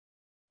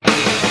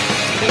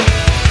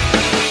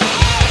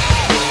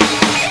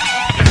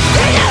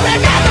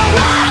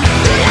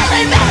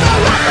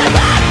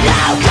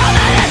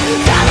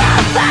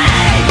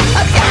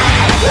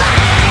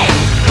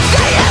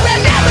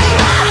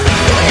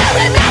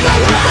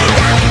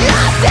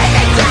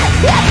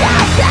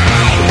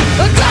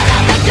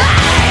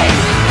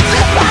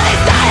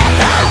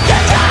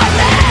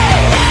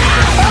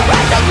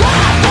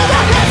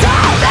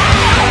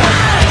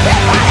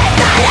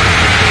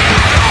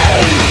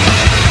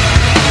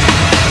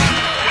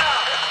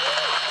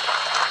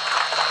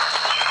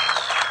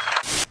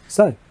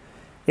So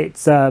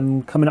it's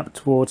coming up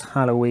towards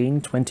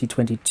Halloween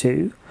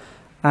 2022,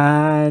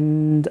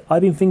 and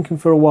I've been thinking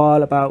for a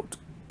while about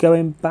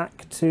going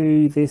back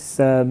to this.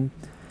 I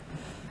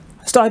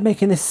started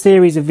making this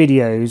series of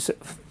videos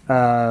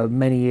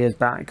many years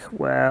back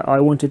where I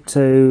wanted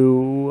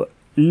to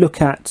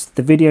look at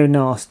the video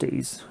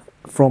nasties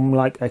from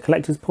like a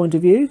collector's point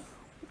of view,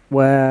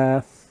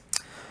 where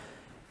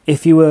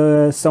if you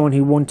were someone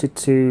who wanted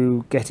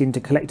to get into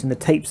collecting the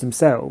tapes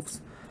themselves,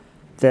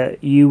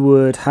 that you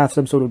would have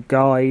some sort of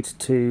guide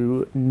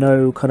to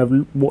know kind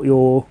of what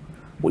you're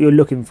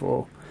looking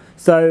for.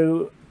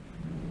 So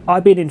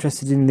I've been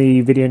interested in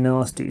the video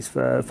nasties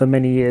for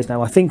many years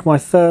now. I think my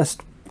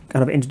first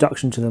kind of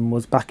introduction to them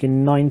was back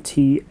in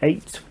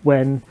 '98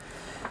 when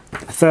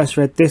I first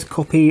read this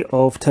copy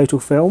of Total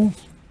Film,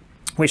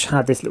 which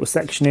had this little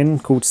section in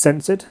called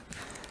Censored,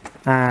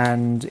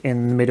 and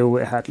in the middle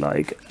it had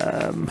like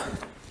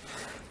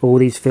all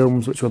these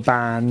films which were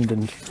banned.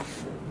 And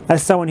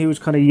as someone who was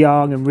kind of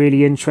young and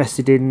really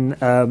interested in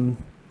kind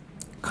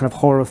of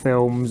horror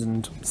films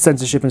and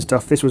censorship and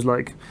stuff, this was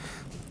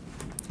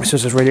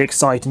just really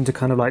exciting to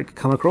kind of like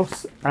come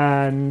across.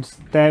 And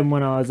then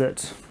when I was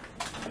at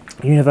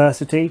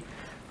university,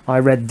 I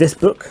read this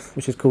book,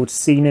 which is called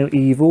See No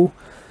Evil,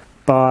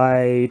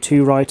 by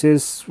two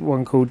writers,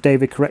 one called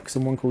David Corrects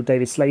and one called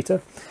David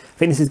Slater. I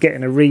think this is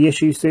getting a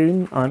reissue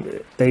soon.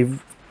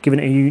 They've given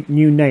it a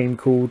new name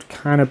called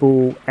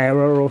Cannibal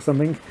Error or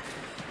something.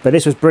 But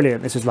this was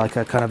brilliant. This was like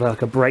a kind of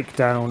like a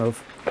breakdown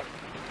of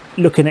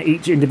looking at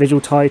each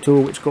individual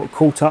title, which got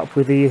caught up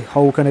with the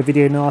whole kind of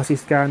video nasty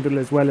scandal,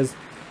 as well as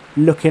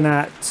looking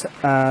at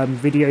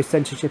video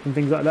censorship and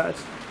things like that.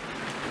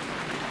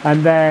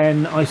 And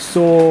then I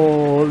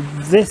saw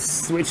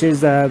this, which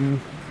is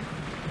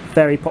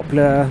very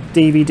popular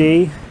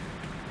DVD.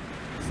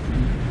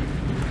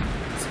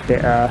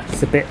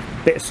 It's a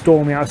bit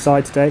stormy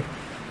outside today.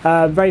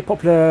 Very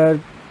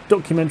popular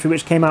documentary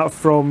which came out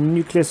from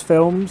Nucleus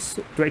Films,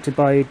 directed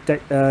by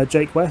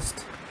Jake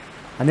West,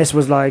 and this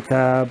was like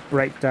a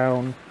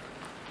breakdown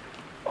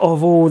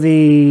of all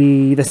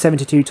the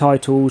 72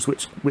 titles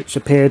which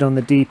appeared on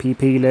the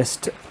DPP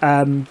list.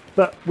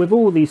 But with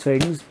all these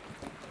things,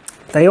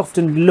 they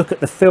often look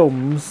at the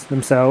films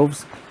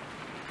themselves,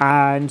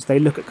 and they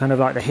look at kind of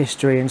like the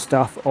history and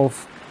stuff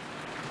of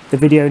the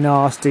video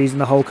nasties and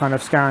the whole kind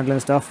of scandal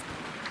and stuff,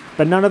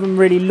 but none of them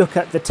really look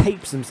at the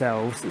tapes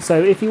themselves. So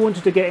if you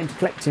wanted to get into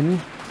collecting,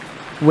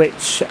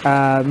 which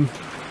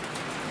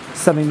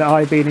something that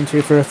I've been into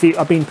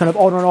I've been kind of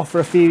on and off for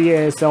a few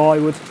years, so I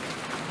would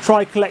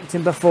try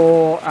collecting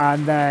before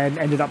and then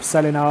ended up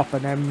selling up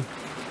and then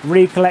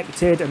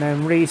recollected and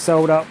then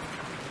resold up.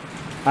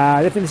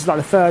 I think this is like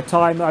the third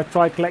time that I've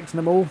tried collecting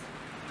them all.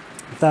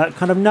 That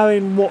kind of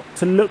knowing what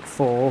to look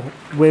for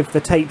with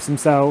the tapes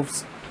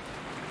themselves,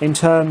 in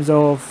terms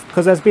of,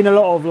 because there's been a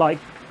lot of like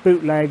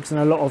bootlegs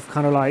and a lot of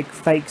kind of like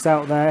fakes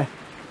out there.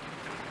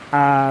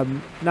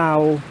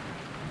 Now,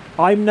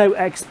 I'm no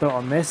expert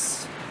on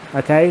this,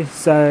 okay,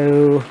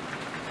 so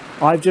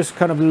I've just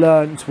kind of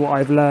learnt what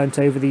I've learnt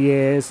over the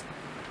years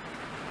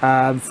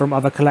from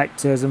other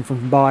collectors and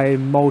from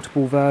buying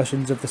multiple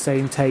versions of the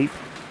same tape.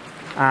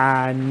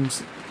 And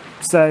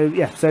so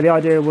yeah, so the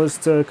idea was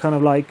to kind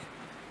of like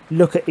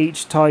look at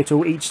each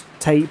title, each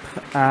tape,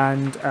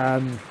 and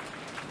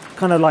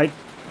kind of like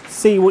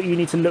see what you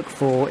need to look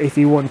for if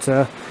you want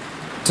to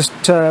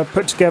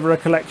put together a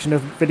collection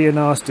of video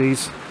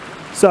nasties.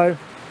 So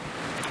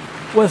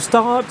we'll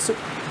start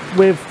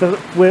with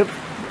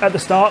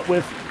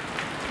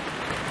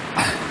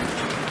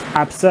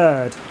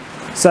Absurd.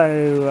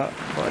 So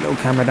got a little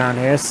camera down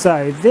here.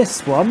 So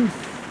this one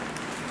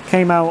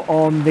came out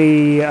on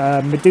the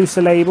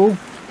Medusa label.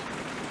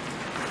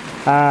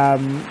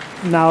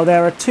 Now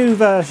there are two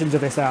versions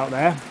of this out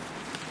there.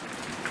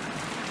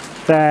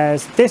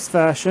 There's this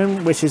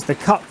version, which is the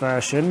cut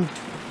version,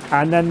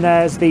 and then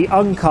there's the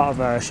uncut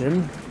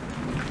version.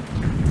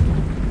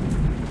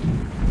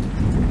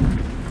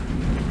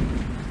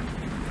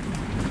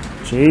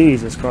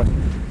 Jesus Christ!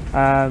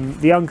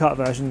 The uncut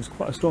version is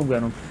quite a storm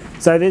going on.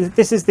 So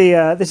this is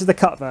the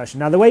cut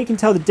version. Now the way you can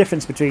tell the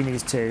difference between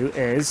these two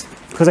is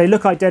because they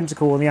look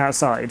identical on the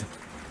outside,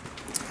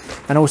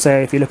 and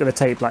also if you look at the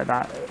tape like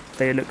that,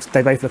 they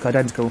both look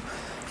identical.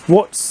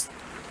 What's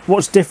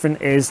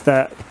different is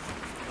that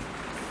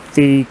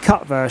the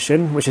cut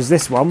version, which is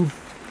this one,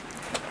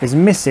 is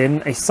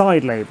missing a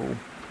side label.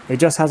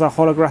 It just has a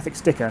holographic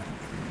sticker,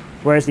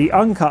 whereas the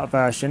uncut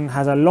version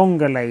has a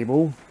longer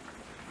label,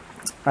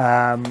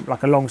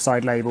 like a long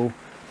side label,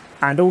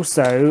 and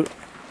also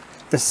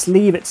the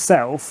sleeve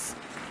itself,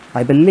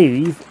 I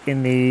believe,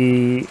 in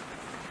the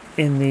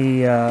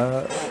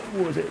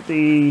what was it,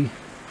 the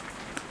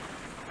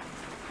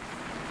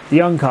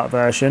uncut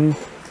version,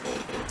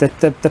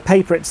 the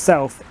paper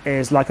itself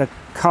is like a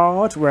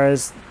card,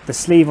 whereas the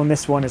sleeve on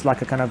this one is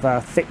like a kind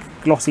of thick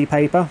glossy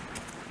paper.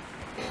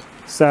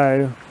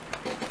 So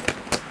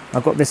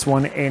I've got this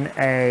one in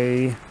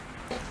a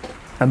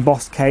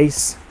embossed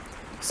case.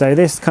 So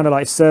this kind of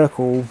like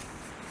circle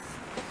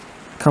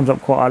comes up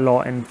quite a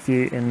lot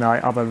in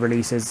like other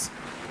releases.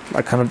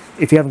 Like kind of,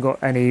 if you haven't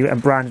got any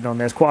branding on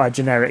there, it's quite a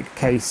generic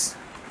case.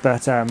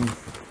 But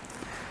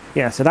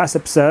yeah, so that's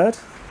absurd.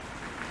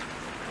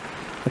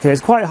 Okay,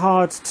 it's quite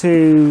hard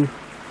to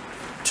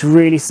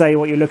really say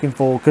what you're looking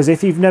for, because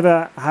if you've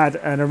never had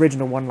an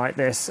original one like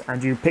this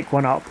and you pick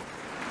one up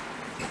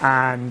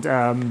and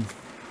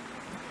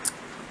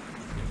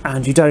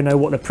you don't know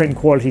what the print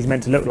quality is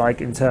meant to look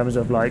like in terms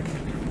of like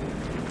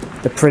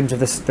the print of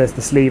the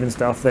sleeve and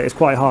stuff, that it's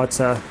quite hard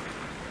to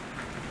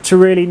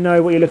really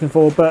know what you're looking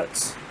for.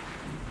 But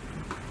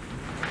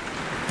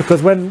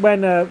because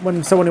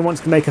when someone who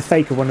wants to make a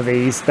fake of one of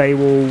these, they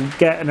will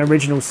get an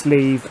original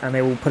sleeve and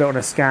they will put it on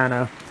a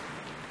scanner,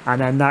 and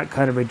then that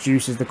kind of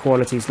reduces the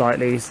quality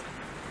slightly.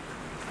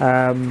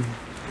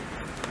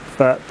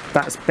 But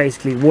that's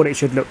basically what it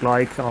should look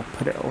like. I'll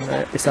put it on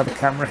this other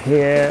camera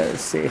here.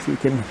 Let's see if you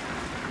can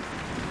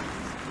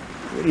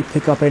really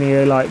pick up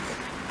any like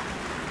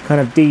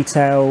kind of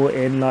detail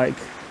in like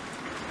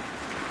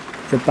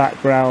the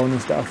background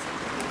and stuff.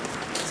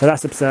 So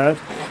that's absurd.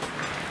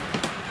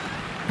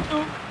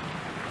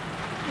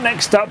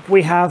 Next up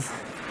we have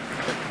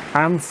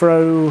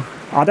Anthro.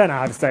 I don't know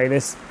how to say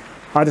this.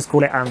 I just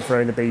call it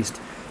Anthro the Beast.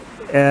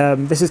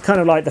 This is kind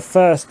of like the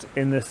first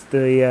in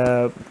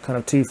the kind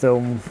of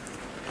 2-film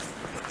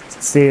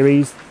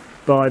series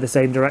by the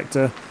same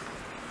director,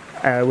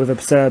 with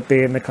Absurd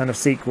being the kind of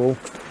sequel.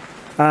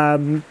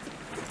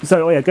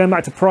 So oh yeah, going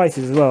back to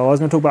prices as well, I was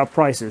going to talk about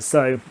prices.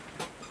 So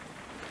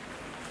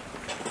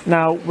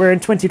now we're in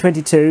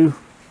 2022.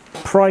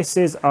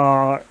 Prices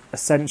are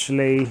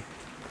essentially,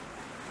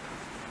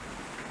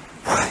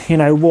 you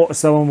know, what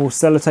someone will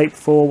sell a tape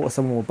for, what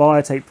someone will buy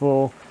a tape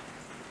for.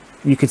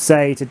 You could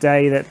say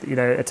today that, you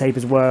know, a tape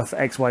is worth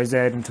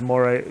XYZ, and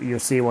tomorrow you'll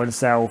see one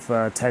sell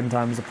for 10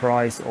 times the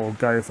price or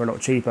go for a lot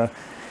cheaper.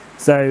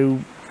 So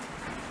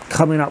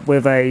coming up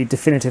with a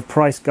definitive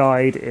price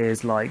guide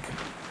is like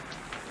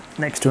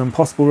next to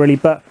impossible really,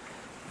 but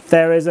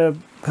there is a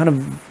kind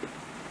of,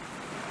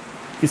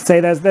 you'd say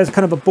there's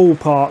kind of a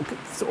ballpark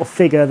sort of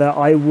figure that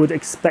I would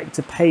expect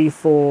to pay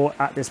for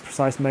at this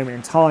precise moment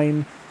in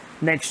time.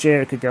 Next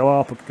year it could go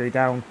up or it could go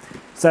down.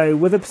 So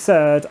with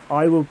Absurd,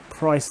 I will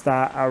price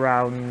that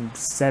around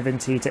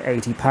 70 to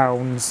 80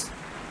 pounds.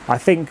 I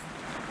think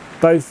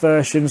both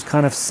versions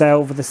kind of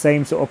sell for the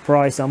same sort of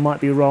price. I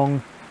might be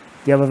wrong.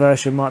 The other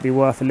version might be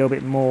worth a little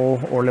bit more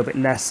or a little bit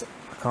less.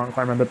 I can't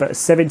quite remember, but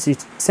 70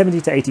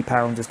 to 80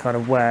 pounds is kind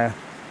of where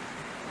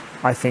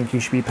I think you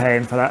should be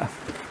paying for that.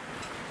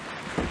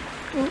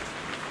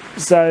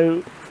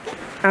 So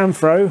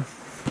Anthro,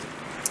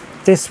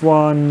 this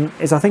one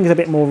is, I think, is a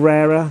bit more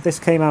rarer. This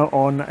came out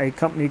on a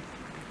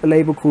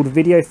label called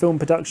Video Film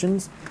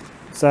Productions.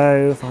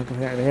 So if I can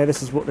get over here,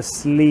 this is what the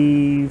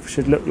sleeve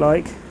should look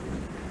like.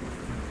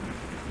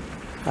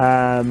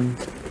 And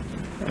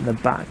the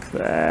back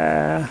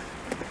there,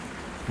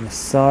 and the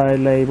side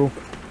label.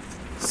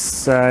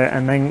 So,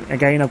 and then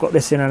again, I've got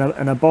this in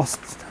an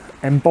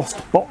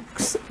embossed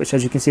box, which,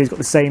 as you can see, has got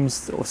the same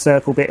sort of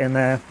circle bit in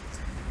there.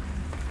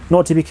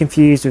 Not to be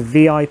confused with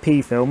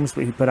VIP films,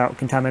 which we put out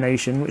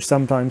Contamination, which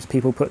sometimes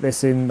people put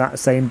this in that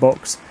same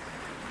box.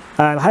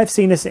 I have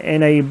seen this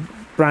in a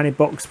branded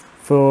box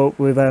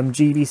with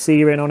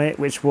GVC written on it,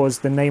 which was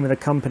the name of the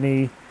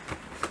company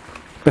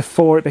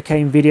before it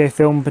became Video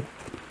Film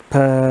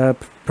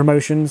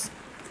Promotions.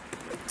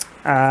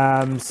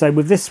 So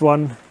with this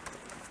one,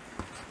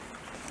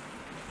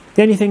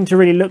 the only thing to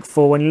really look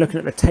for when you're looking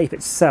at the tape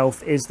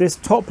itself is this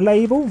top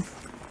label.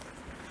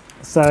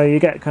 So you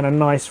get kind of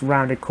nice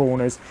rounded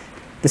corners.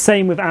 The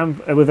same with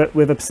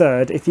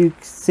Absurd. If you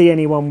see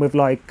anyone with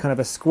like kind of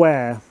a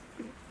square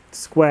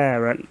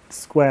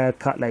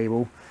cut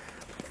label,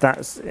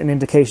 that's an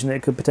indication that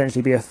it could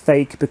potentially be a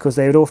fake, because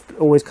they would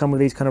always come with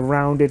these kind of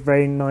rounded,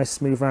 very nice,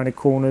 smooth, rounded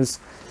corners.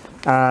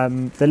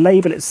 The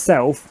label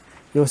itself,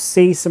 you'll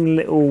see some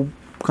little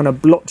kind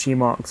of blotchy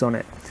marks on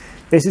it.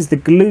 This is the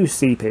glue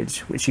seepage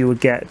which you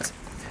would get.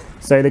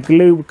 So the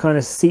glue would kind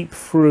of seep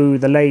through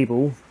the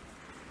label,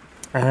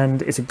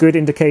 and it's a good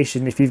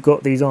indication if you've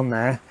got these on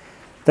there.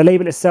 The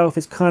label itself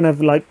is kind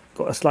of like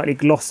got a slightly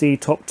glossy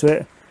top to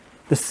it,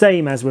 the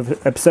same as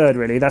with Absurd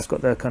really. That's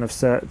got the kind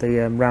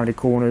of rounded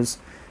corners,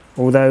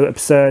 although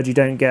Absurd you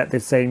don't get the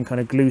same kind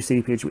of glue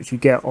seepage which you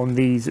get on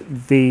these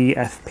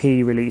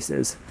VFP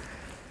releases.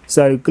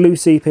 So glue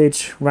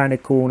seepage,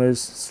 rounded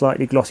corners,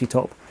 slightly glossy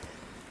top.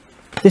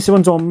 This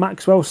one's on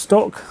Maxwell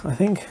stock, I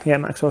think. Yeah,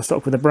 Maxwell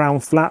stock with a brown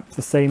flap,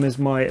 the same as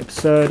my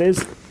Absurd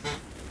is.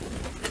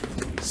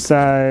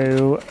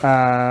 So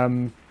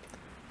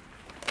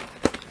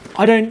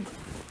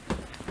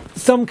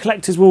some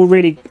collectors will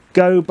really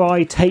go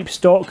by tape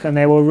stock, and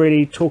they will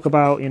really talk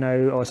about, you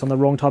know, oh, it's on the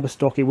wrong type of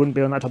stock, it wouldn't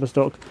be on that type of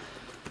stock.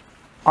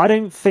 I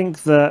don't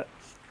think that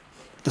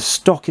the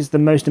stock is the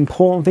most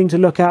important thing to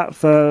look at,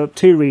 for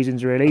two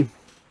reasons really.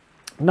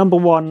 Number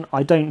one,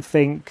 I don't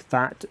think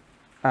that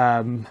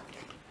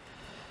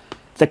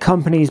the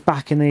companies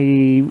back in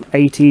the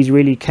 80s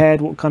really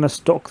cared what kind of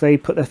stock they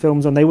put their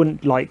films on. They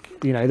wouldn't, like,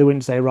 you know, they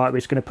wouldn't say, right, we're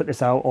just going to put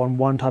this out on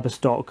one type of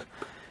stock.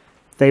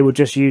 they would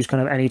just use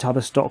kind of any type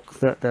of stock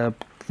that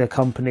the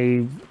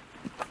company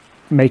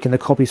making the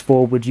copies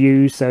for would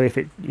use. So if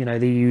it, you know,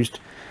 they used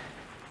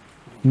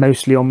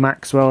mostly on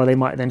Maxwell, they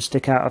might then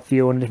stick out a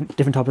few on a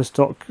different type of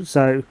stock.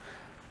 So,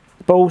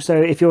 but also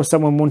if you're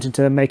someone wanting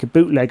to make a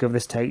bootleg of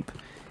this tape,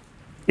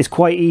 it's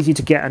quite easy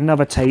to get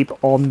another tape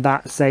on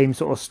that same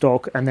sort of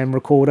stock and then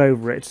record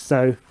over it.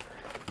 So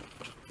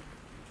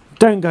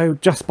don't go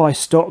just by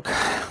stock,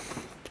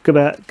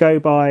 go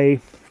by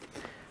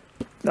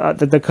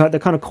the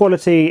kind of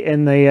quality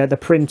in the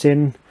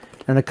printing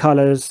and the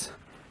colours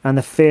and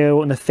the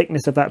feel and the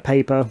thickness of that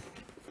paper,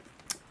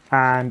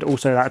 and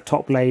also that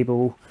top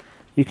label.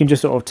 You can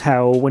just sort of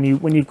tell when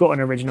you've got an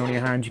original in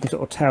your hand, you can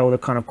sort of tell the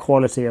kind of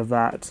quality of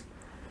that,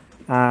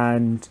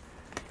 and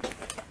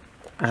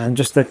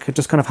just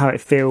kind of how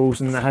it feels,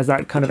 and it has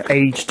that kind of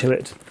age to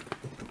it.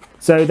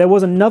 So there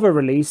was another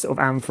release of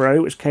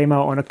Anthro which came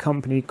out on a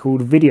company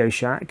called Video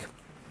Shack.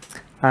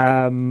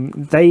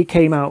 They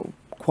came out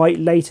quite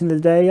late in the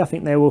day. I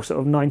think they were sort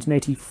of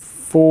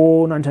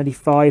 1984,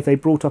 1985.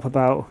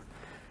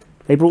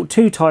 They brought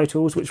two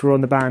titles which were on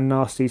the band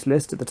Nasties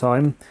list at the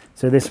time.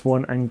 So this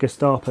one and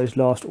Gestapo's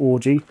Last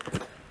Orgy.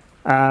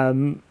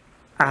 And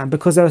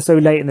because they were so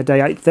late in the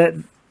day,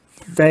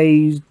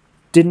 they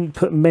didn't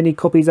put many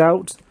copies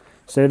out.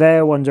 So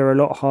their ones are a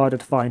lot harder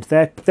to find.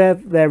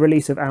 Their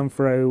release of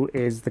Anthro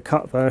is the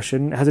cut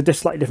version. It has a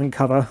slightly different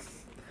cover.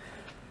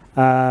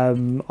 I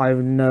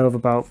know of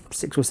about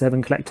 6 or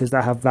 7 collectors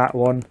that have that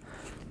one.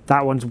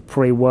 That one's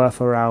probably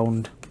worth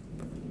around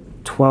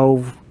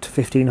 £1,200 to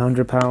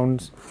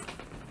 £1,500.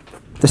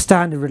 The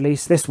standard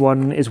release, this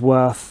one is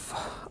worth,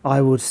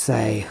 I would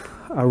say,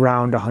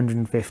 around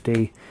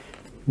 150,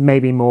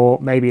 maybe more,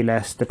 maybe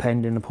less,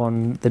 depending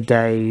upon the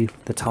day,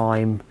 the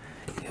time,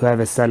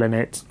 whoever's selling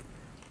it,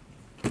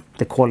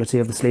 the quality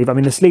of the sleeve. I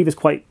mean, the sleeve is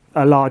quite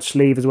a large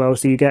sleeve as well,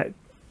 so you get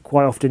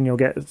quite often you'll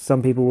get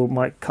some people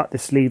might cut the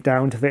sleeve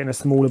down to fit in a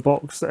smaller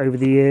box over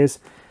the years.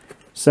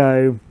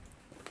 So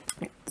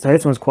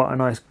this one's quite a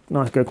nice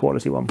good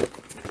quality one.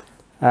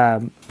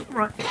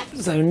 Right.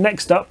 So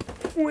next up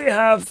we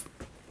have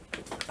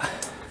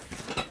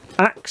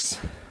Axe.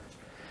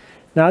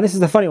 Now this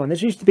is the funny one.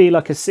 This used to be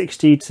like a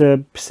 £60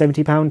 to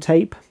 £70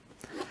 tape,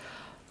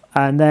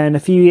 and then a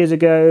few years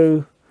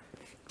ago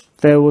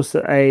there was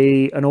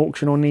an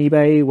auction on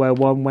eBay where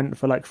one went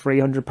for like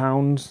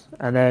 £300,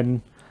 and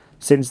then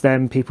since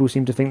then people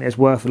seem to think it's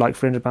worth like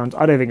 £300.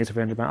 I don't think it's a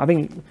 £300. I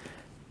think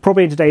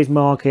probably in today's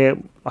market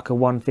like a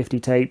 150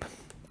 tape.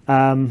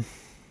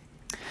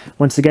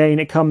 Once again,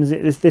 it comes.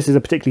 This is a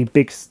particularly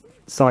big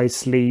size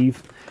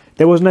sleeve.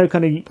 There was no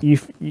kind of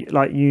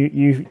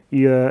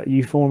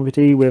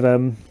uniformity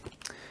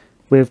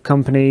with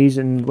companies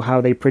and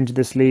how they printed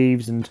the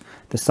sleeves and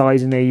the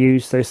sizing they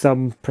used. So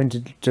some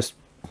printed just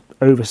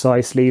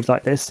oversized sleeves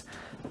like this.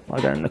 I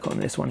don't look on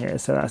this one here.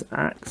 So that's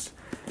Axe.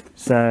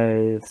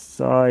 So the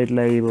side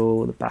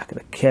label, the back of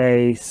the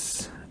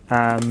case.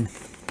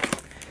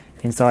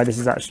 Inside this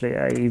is actually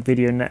a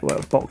video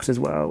network box as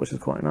well, which is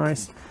quite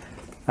nice.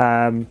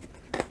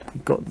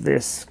 You've got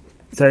this,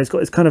 so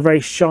it's kind of very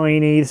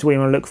shiny. This is what you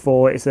want to look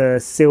for. It's a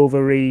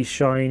silvery,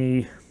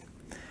 shiny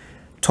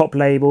top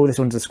label. This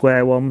one's a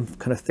square one,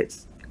 kind of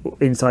fits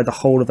inside the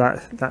whole of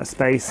that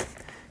space.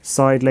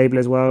 Side label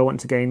as well,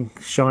 once again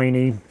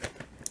shiny.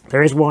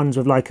 There is ones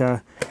with like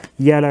a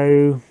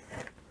yellow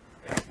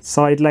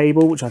side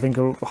label, which I think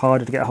are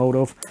harder to get a hold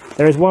of.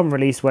 There is one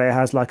release where it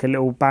has like a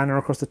little banner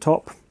across the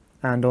top,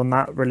 and on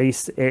that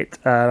release it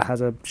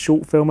has a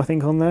short film, I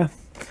think, on there.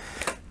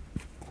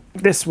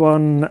 This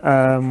one,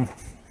 the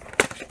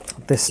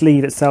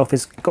sleeve itself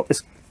has got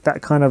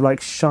that kind of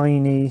like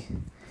shiny,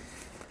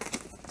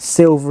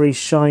 silvery,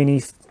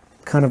 shiny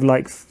kind of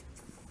like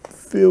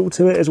feel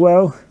to it as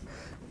well,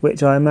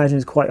 which I imagine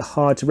is quite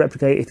hard to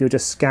replicate if you're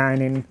just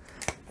scanning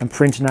and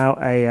printing out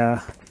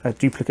a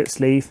duplicate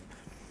sleeve.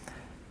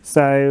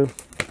 So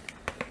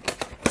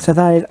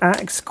that is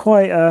Axe.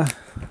 Quite I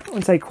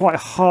wouldn't say quite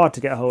hard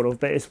to get a hold of,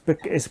 but it's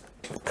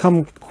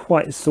become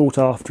quite sought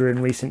after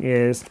in recent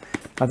years.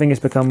 I think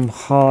it's become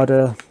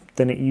harder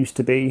than it used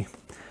to be.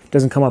 It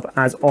doesn't come up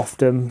as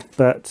often,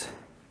 but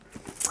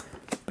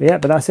yeah,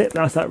 but that's it.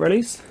 That's that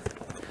release.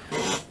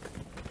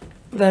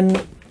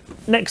 Then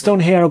next on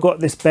here, I've got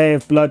this Bay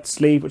of Blood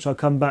sleeve, which I'll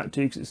come back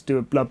to because it's to do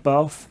a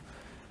bloodbath.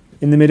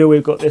 In the middle,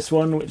 we've got this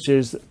one, which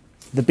is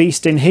The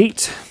Beast in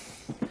Heat,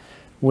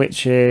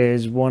 which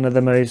is one of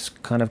the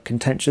most kind of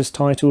contentious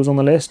titles on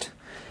the list.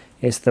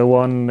 It's the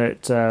one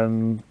that a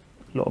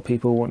lot of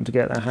people want to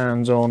get their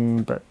hands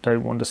on but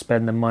don't want to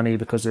spend the money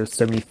because there's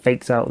so many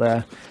fakes out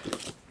there.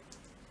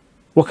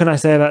 What can I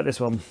say about this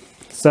one?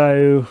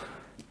 So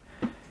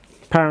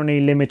apparently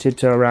limited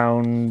to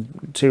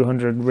around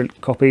 200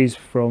 copies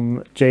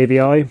from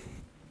JVI.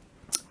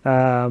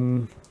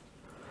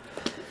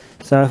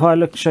 So if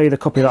I show you the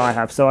copy that I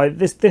have. So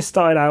this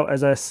started out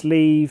as a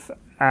sleeve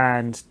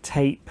and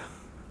tape,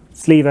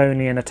 sleeve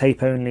only and a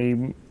tape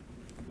only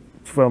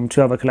from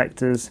 2 other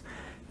collectors,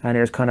 and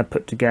it was kind of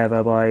put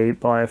together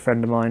by a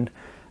friend of mine.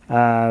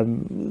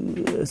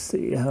 Let's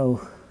see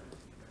how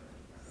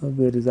How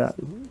good is that?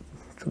 I'm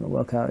trying to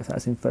work out if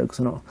that's in focus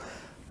or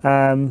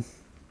not.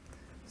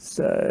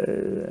 So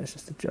let's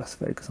just adjust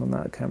focus on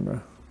that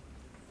camera.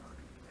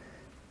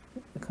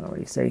 I can't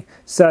really see.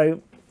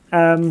 So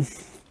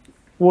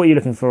what are you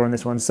looking for on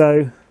this one?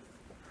 So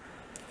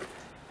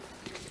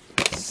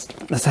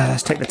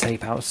let's take the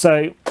tape out.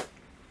 So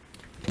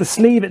the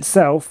sleeve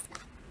itself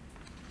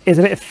is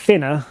a bit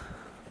thinner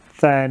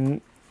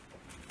than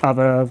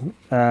other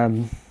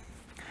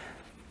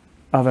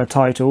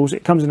titles.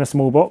 It comes in a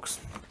small box,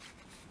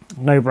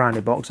 no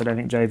branded box. I don't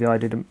think JVI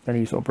did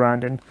any sort of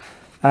branding.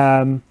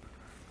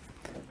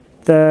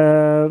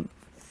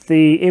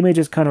 The image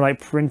is kind of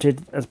like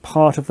printed as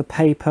part of the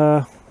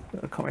paper.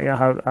 I can't really know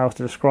how else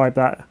to describe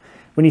that.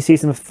 When you see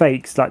some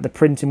fakes, like the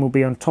printing will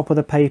be on top of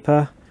the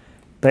paper,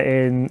 but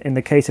in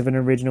the case of an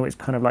original, it's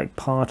kind of like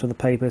part of the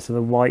paper. So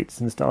the whites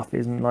and stuff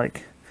isn't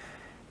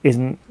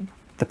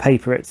the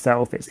paper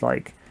itself. It's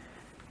like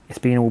it's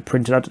been all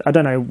printed. I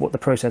don't know what the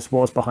process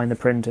was behind the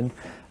printing.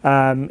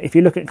 If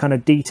you look at kind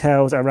of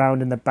details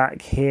around in the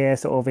back here,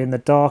 sort of in the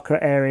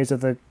darker areas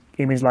of the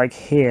image, like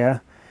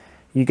here,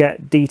 you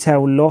get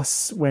detail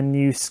loss when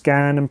you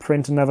scan and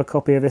print another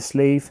copy of this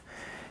sleeve.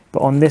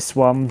 But on this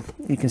one,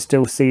 you can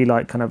still see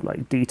like kind of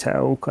like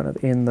detail kind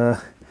of in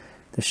the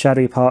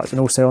shadowy parts, and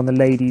also on the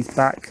lady's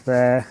back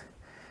there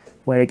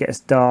where it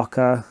gets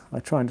darker. I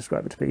try and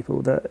describe it to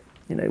people that,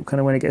 you know, kind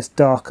of when it gets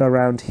darker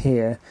around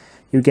here,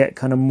 you get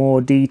kind of more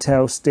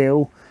detail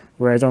still,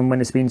 whereas on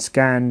when it's been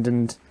scanned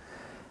and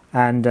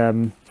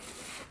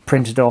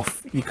printed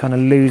off, you kind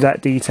of lose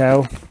that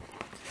detail.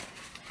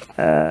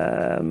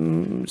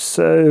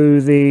 So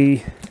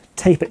the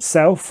tape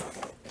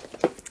itself,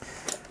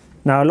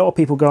 now a lot of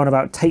people go on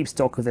about tape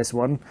stock with this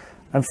one,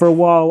 and for a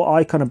while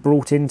I kind of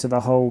brought into the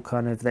whole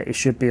kind of that it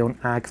should be on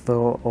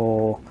AGFA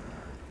or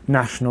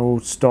national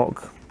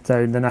stock,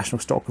 so the national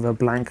stock with a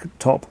blank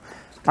top.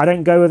 I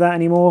don't go with that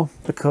anymore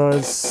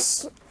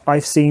because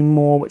I've seen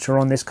more which are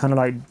on this kind of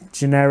like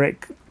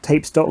generic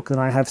tape stock than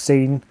I have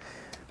seen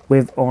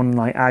with on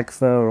like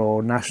AGFA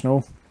or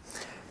national.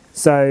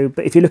 So,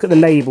 but if you look at the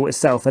label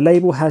itself, the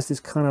label has this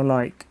kind of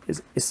like,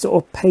 it's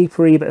sort of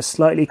papery but a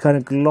slightly kind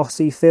of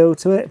glossy feel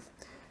to it.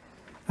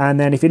 And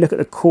then if you look at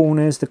the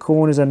corners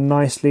are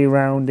nicely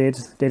rounded.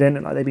 They don't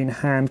look like they've been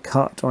hand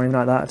cut or anything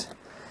like that.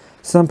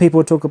 Some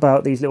people talk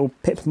about these little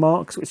pip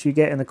marks which you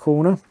get in the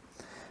corner,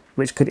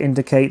 which could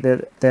indicate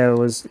that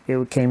how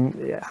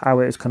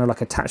it was kind of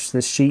like attached to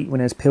the sheet when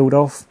it was peeled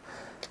off.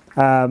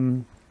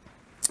 But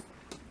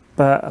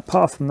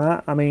apart from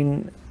that, I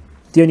mean,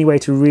 the only way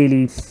to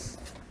really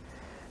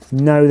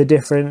know the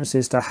difference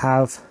is to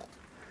have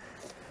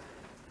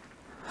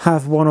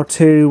one or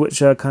two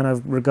which are kind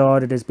of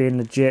regarded as being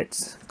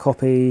legit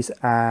copies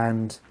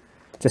and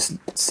just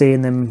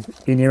seeing them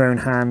in your own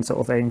hand sort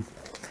of thing.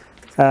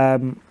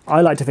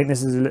 I like to think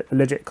this is a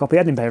legit copy.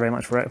 I didn't pay very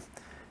much for it.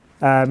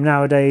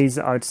 Nowadays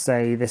I'd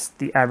say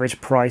the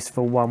average price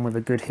for one with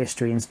a good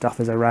history and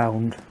stuff is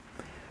around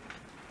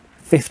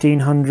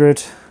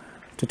 1,500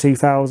 to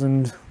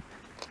 2,000.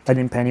 I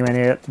didn't pay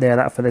anywhere near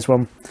that for this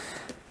one.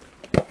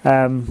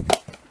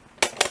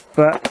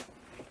 But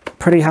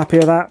pretty happy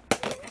with that.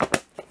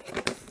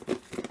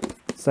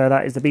 So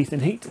that is the Beast in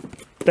Heat.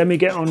 Then we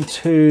get on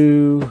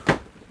to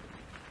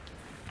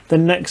the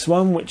next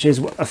one, which is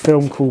a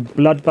film called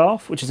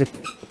Bloodbath, which is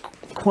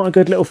quite a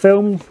good little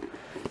film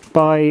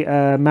by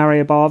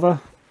Mario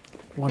Bava,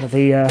 one of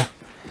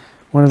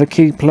the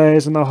key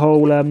players in the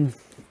whole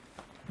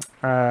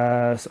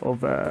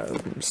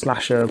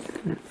slasher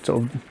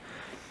sort of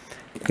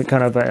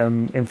kind of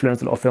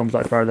influenced a lot of films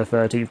like Friday the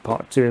 13th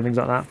Part 2 and things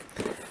like that.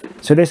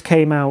 So this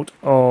came out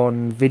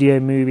on Video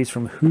Movies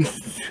from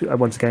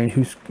once again,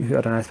 I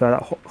don't know how to spell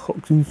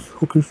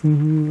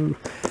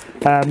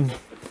that.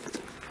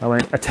 I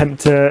won't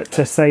attempt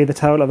to say the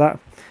title of that.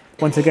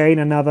 Once again,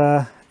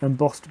 another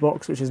embossed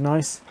box, which is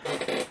nice.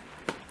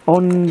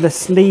 On the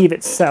sleeve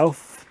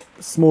itself,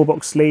 small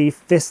box sleeve,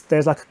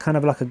 there's like a kind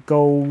of like a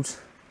gold,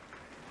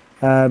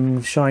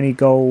 shiny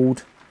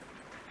gold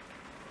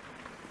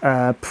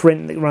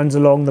print that runs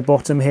along the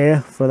bottom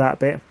here for that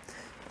bit.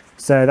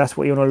 So that's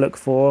what you want to look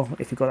for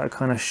if you've got that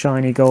kind of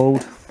shiny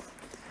gold.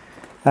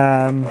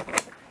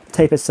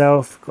 Tape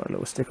itself, got a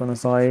little stick on the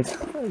side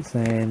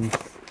saying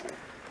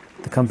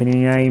the company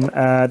name.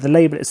 The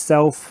label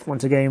itself,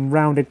 once again,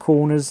 rounded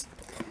corners.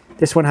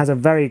 This one has a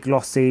very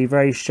glossy,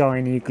 very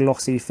shiny,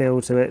 glossy feel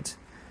to it.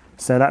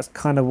 So that's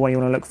kind of what you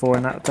want to look for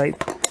in that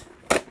tape.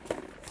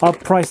 I'll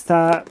price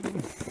that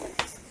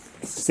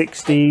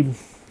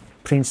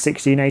between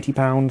 60 and 80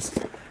 pounds.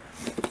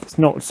 It's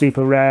not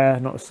super rare,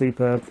 not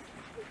super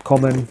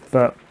common,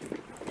 but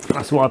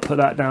that's what I put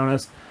that down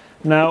as.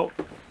 Now,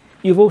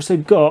 you've also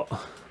got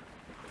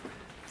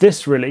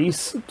this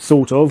release,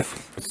 sort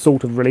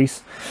of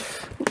release,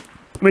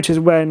 which is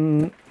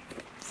when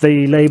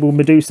the label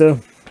Medusa,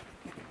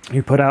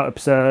 who put out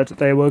Absurd,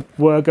 they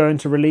were going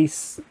to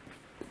release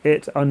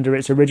it under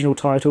its original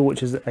title,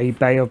 which is A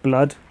Bay of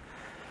Blood.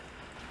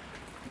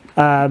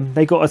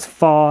 They got as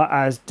far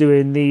as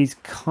doing these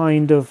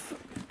kind of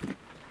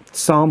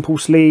sample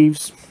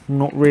sleeves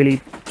not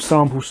really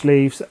sample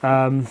sleeves.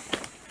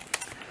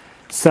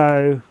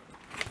 So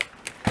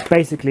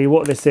basically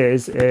what this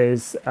is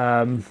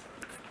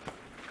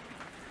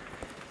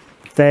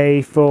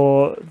they,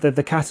 for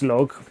the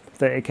catalogue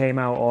that it came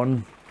out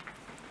on,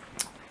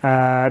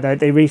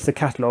 they released a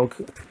catalogue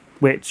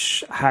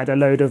which had a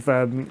load of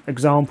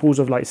examples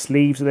of like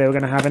sleeves that they were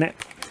going to have in it,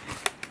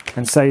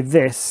 and so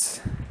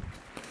this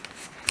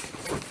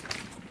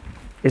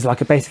is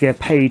like basically a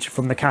page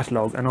from the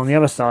catalogue, and on the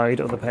other side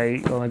of the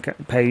page,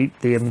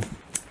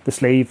 the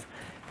sleeve,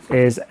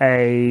 is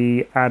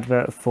a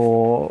advert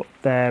for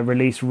their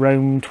release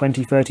Rome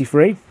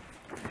 2033.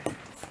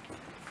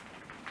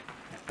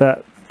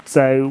 But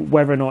so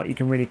whether or not you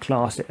can really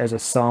class it as a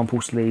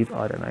sample sleeve,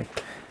 I don't know,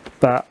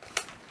 but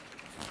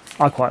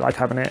I quite like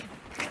having it.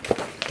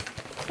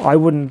 I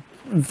wouldn't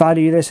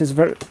value this as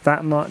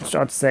that much.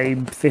 I'd say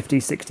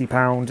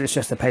 £50–60. It's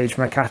just a page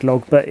from a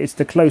catalogue, but it's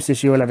the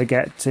closest you'll ever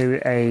get to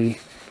an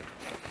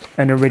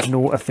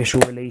original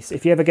official release.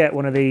 If you ever get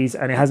one of these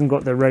and it hasn't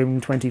got the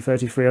Rome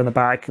 2033 on the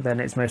back, then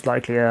it's most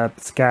likely a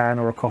scan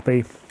or a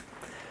copy.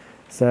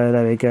 So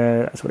there we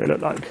go, that's what it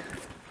looked like.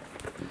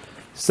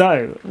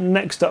 So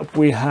next up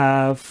we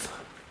have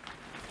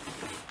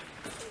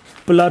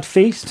Blood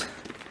Feast.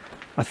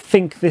 I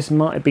think this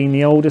might have been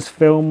the oldest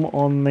film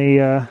on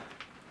the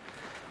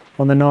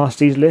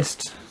Nasties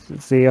list.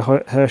 It's the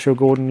Herschel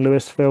Gordon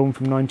Lewis film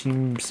from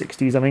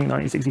 1960s, I think,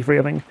 1963,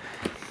 I think.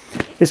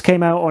 This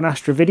came out on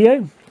Astra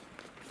Video.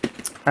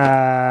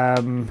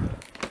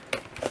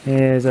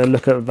 Here's a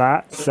look at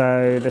that.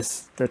 So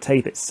the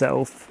tape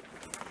itself,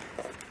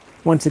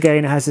 once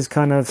again, it has this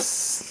kind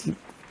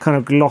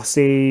of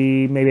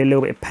glossy, maybe a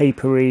little bit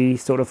papery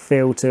sort of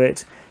feel to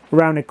it.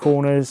 Rounded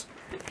corners.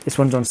 This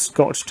one's on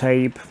Scotch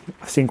tape.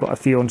 I've seen quite a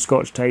few on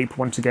Scotch tape.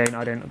 Once again,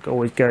 I don't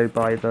always go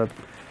by the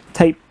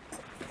tape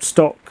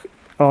stock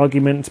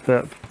argument,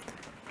 but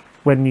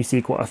when you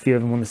see quite a few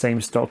of them on the same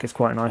stock, it's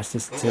quite nice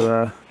just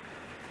to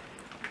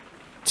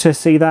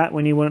see that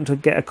when you want to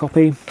get a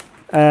copy.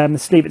 The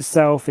sleeve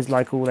itself is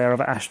like all their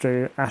other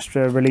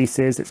Astra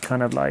releases. It's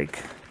kind of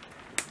like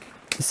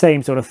the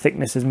same sort of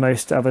thickness as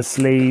most other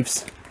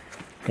sleeves.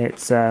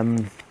 It's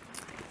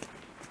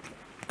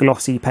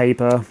glossy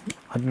paper.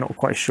 I'm not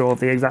quite sure of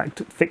the exact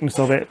thickness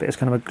of it, but it's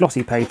kind of a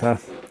glossy paper.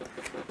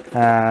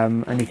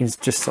 And you can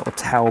just sort of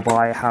tell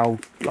by how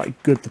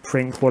like good the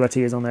print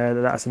quality is on there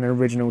that that's an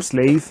original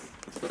sleeve.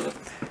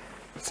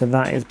 So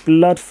that is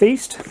Blood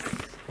Feast.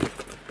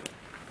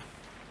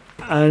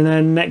 And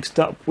then next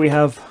up we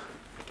have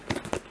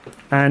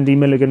Andy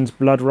Milligan's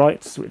Blood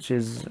Rights, which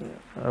is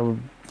a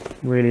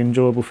really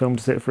enjoyable film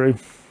to sit through.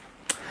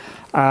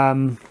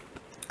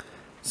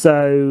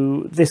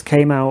 So this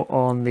came out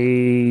on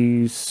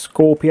the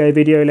Scorpio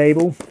video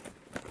label.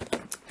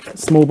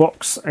 Small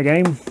box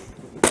again.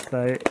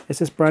 So is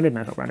this branded?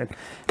 No, not branded.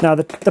 Now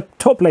the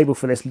top label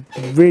for this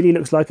really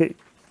looks like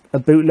a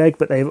bootleg,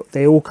 but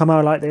they all come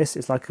out like this.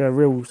 It's like a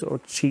real sort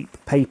of cheap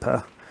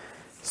paper,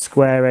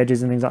 square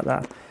edges and things like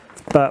that.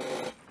 But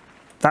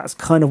that's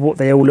kind of what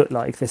they all look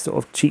like. This sort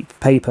of cheap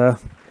paper,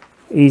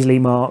 easily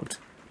marked,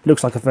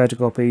 looks like a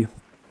photocopy,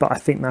 but I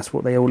think that's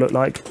what they all look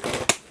like.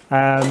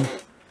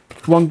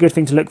 One good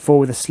thing to look for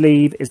with a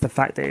sleeve is the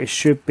fact that it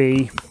should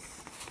be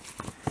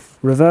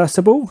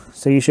reversible.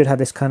 So you should have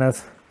this kind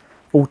of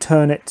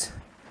alternate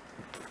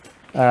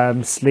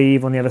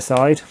sleeve on the other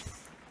side.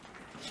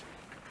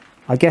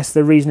 I guess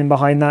the reasoning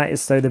behind that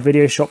is so the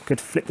video shop could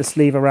flip the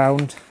sleeve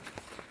around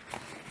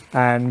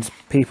and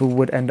people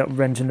would end up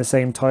renting the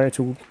same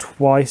title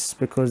twice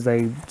because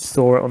they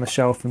saw it on the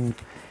shelf and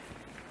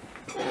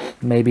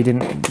maybe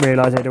didn't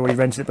realise they'd already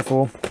rented it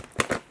before.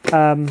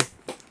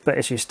 But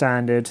it's your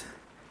standard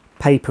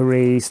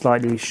papery,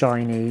 slightly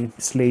shiny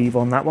sleeve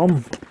on that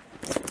one.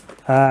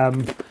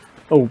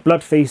 Oh,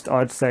 Blood Feast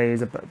I'd say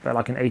is about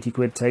like an 80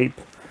 quid tape.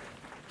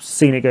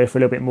 Seen it go for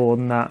a little bit more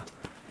than that.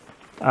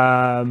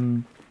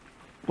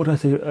 What did I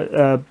say?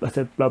 I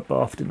said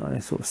Bloodbath, didn't I?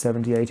 Sort of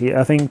 70, 80.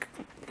 I think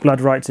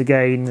Blood Rights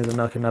again is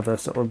like another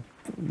sort of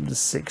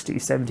 60,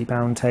 70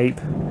 pound tape.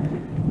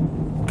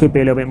 Could be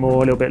a little bit more, a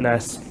little bit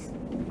less.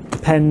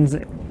 Depends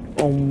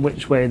on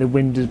which way the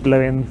wind is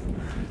blowing.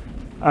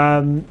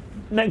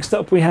 Next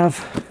up we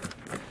have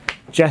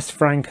Jess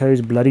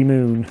Franco's Bloody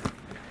Moon.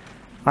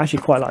 I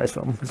actually quite like this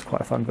film. It's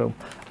quite a fun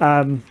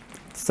film.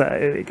 So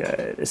here we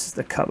go. This is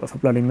the cover for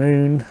Bloody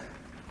Moon.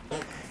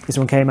 This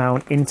one came out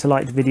on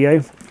Interlight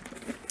Video.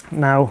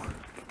 Now,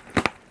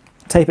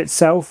 tape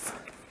itself,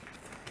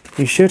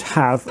 you should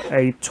have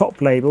a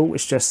top label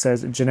which just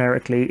says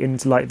generically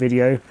Interlight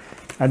Video,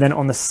 and then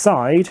on the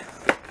side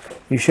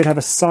you should have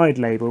a side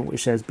label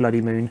which says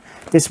Bloody Moon.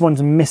 This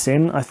one's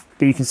missing, but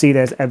you can see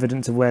there's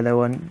evidence of where there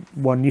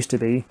one used to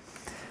be.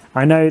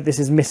 I know this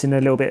is missing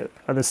a little bit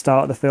at the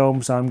start of the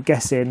film, so I'm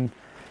guessing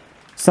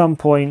some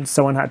point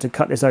someone had to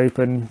cut this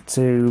open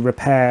to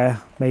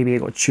repair, maybe it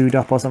got chewed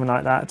up or something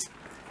like that.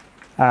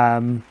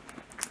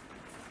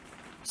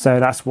 So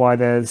that's why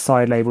the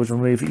side label is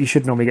removed. You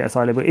should normally get a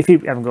side label. If you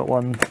haven't got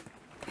one,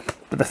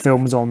 but the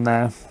film's on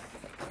there,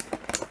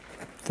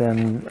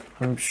 then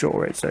I'm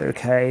sure it's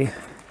okay.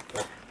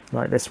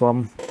 like this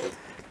one.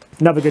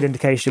 Another good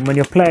indication when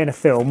you're playing a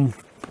film,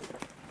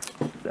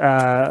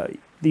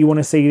 you want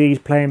to see these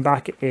playing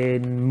back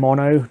in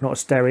mono, not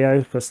stereo,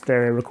 because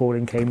stereo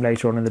recording came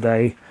later on in the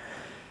day.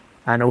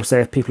 And also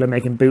if people are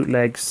making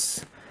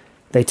bootlegs,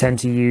 they tend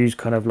to use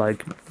kind of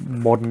like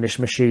modernish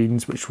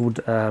machines, which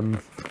would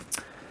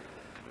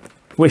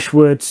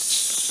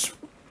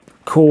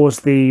cause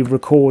the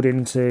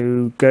recording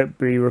to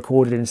be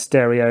recorded in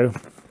stereo.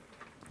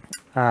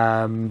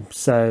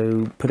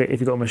 So if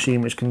you've got a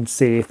machine which can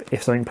see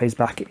if something plays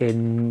back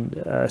in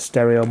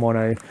stereo or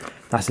mono,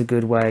 that's a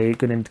good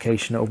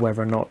indication of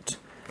whether or not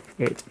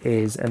it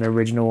is an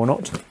original or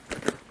not.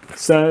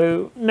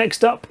 So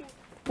next up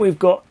we've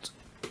got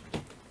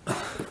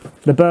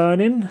the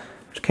Burn-In,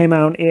 which came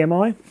out on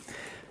EMI.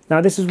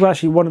 Now this is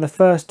actually one of the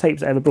first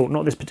tapes I ever bought,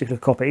 not this particular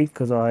copy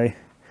because I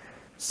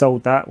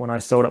sold that when I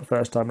sold up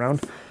first time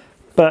round,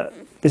 but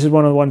this is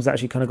one of the ones that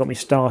actually kind of got me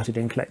started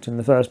in collecting in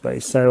the first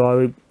place. So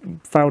I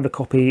found a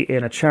copy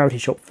in a charity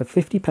shop for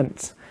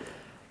 50p,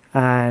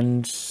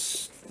 and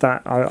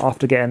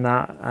after getting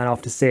that and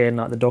after seeing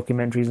like the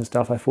documentaries and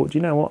stuff, I thought, you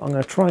know what, I'm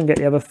going to try and get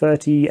the other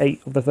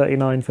 38 of the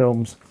 39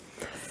 films.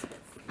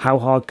 How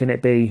hard can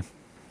it be?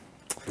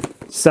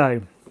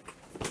 So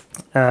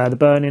the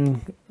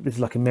Burn-In, this is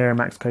like a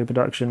Miramax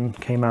co-production,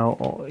 came out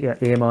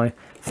EMI,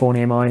 for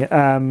an EMI.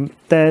 I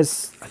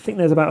think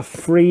there's about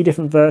 3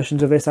 different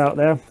versions of this out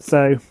there.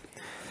 So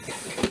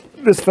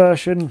this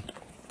version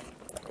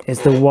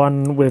is the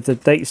one with the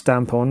date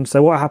stamp on.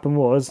 So what happened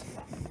was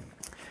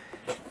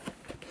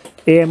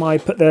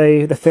EMI put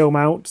the film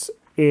out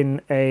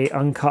in a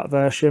uncut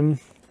version,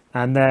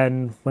 and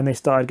then when they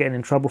started getting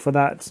in trouble for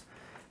that,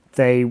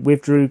 they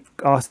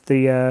asked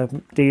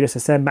the dealers to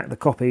send back the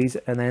copies,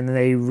 and then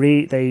they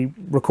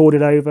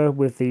recorded over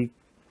with the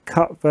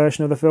cut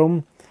version of the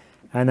film,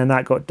 and then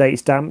that got date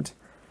stamped.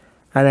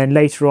 And then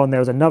later on there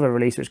was another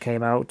release which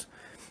came out,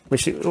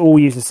 which all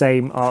used the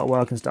same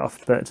artwork and stuff,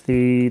 but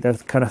the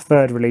kind of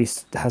third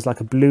release has like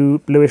a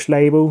bluish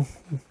label.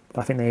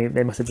 I think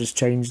they must have just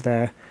changed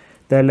their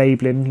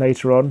labelling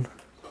later on.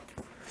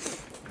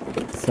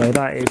 So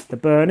that is the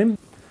Burn-In.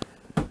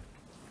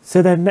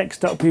 So then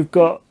next up we've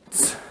got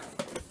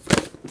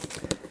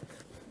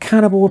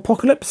Cannibal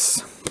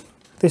Apocalypse.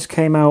 This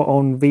came out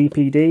on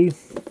VPD,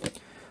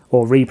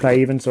 or Replay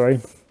even, sorry.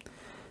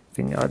 I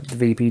think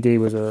the VPD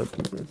was a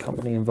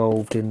company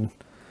involved in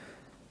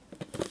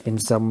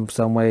some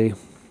way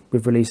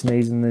with releasing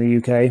these in the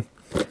UK,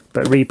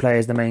 but Replay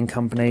is the main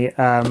company.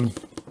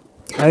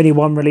 Only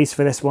one release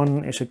for this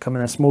one. It should come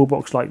in a small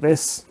box like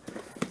this.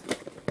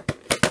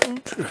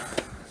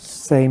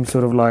 Same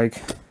sort of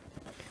like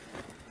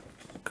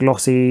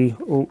glossy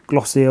all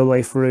the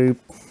way through.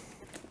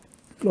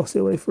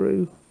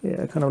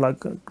 Yeah, kind of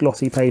like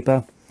glossy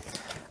paper.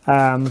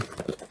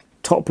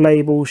 Top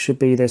label should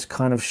be this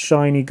kind of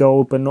shiny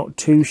gold, but not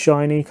too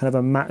shiny, kind of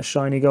a matte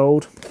shiny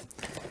gold.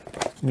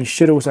 And you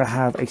should also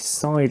have a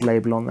side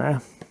label on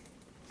there.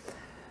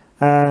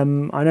 I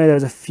know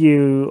there's a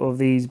few of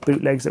these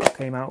bootlegs that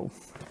came out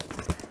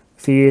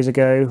a few years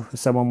ago.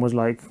 Someone was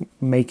like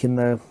making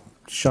the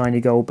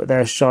shiny gold, but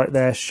the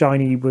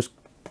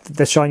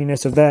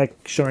shininess of their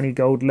shiny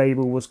gold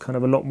label was kind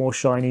of a lot more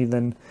shiny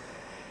than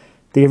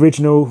the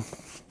original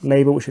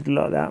label, which should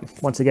look like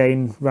that. Once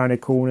again, rounded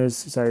corners,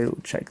 so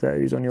check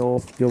those on your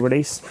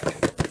release.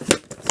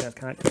 So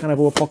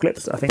Cannibal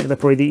Apocalypse, I think they're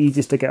probably the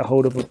easiest to get a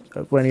hold of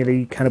any of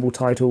the Cannibal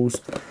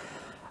titles.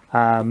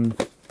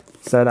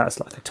 So that's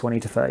like a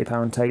 £20 to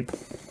 £30 tape.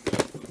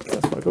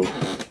 That's quite cool.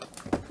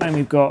 And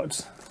we've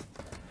got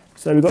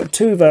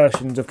 2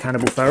 versions of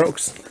Cannibal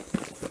Ferox,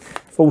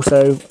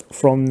 also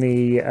from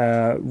the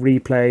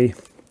Replay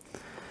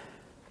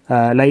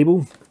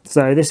label.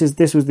 So this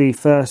was the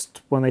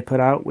first one they put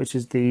out, which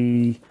is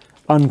the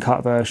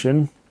uncut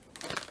version,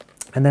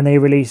 and then they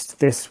released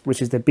this,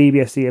 which is the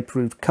BBFC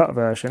approved cut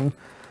version,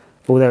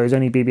 although it's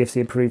only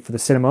BBFC approved for the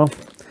cinema.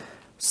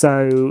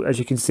 So as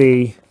you can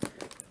see,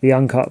 the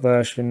uncut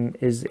version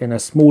is in a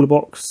smaller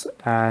box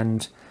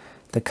and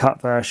the cut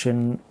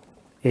version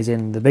is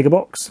in the bigger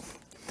box.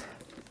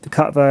 The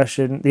cut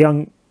version,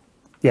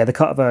 the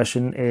cut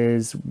version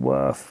is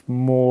worth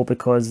more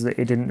because it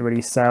didn't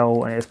really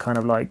sell, and it's kind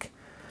of like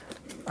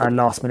a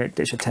last-minute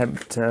ditch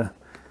attempt to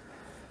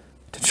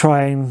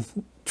try and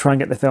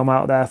get the film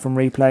out there from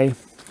Replay.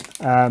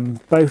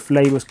 Both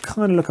labels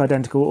kind of look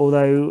identical,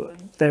 although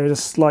there is a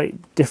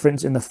slight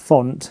difference in the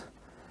font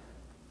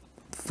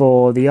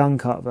for the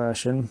uncut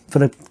version. For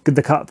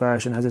the cut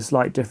version has a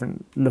slightly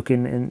different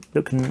looking in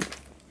the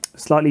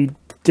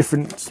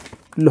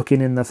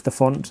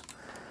font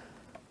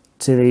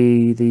to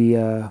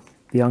the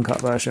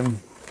uncut version.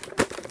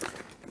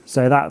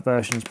 So that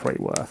version is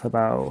probably worth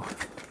about,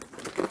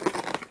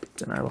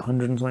 I don't know,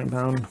 £100 and something,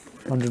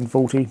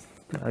 140,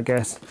 I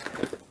guess.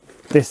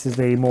 This is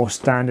the more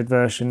standard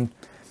version.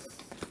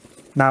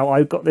 Now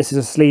I've got this as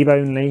a sleeve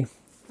only,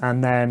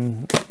 and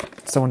then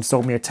someone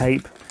sold me a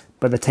tape,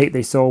 but the tape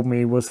they sold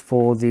me was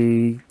for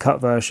the cut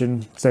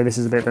version, so this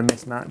is a bit of a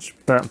mismatch,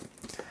 but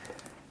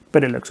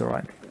it looks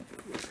alright.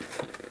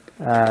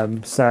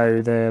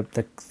 So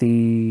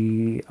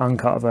the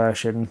uncut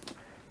version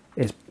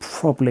is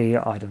probably,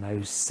 I don't know,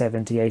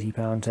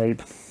 £70–80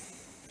 tape.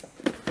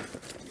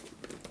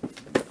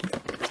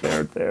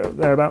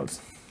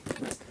 Thereabouts.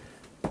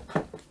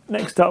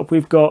 Next up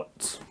we've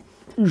got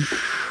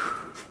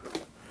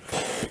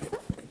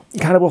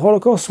Cannibal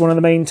Holocaust, one of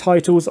the main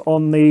titles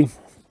on the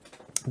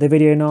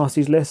Video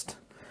Nasties list.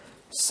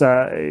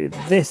 So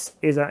this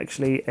is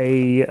actually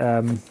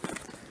a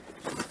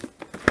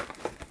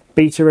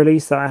beta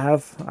release that I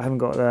have. I haven't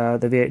got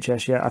the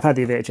VHS yet. I've had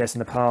the VHS in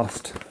the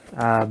past,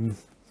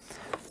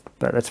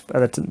 but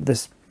at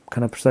this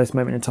kind of precise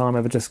moment in time,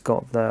 I've just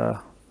got the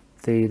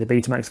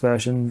Betamax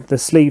version. The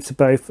sleeves to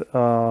both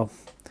are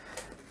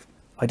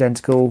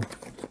identical.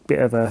 Bit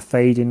of a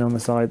fading on the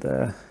side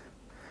there.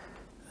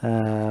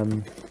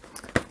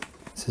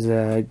 This is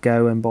a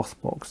Go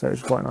embossed box, so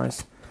it's quite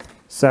nice.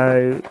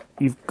 So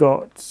you've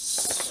got,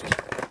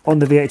 on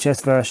the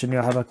VHS version,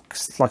 you'll have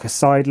like a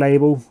side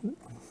label,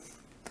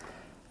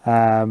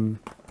 and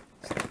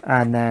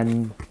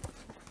then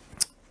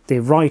the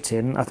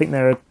writing, I think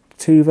there are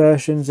two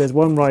versions. There's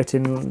one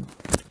writing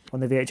on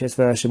the VHS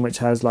version which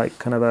has like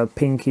kind of a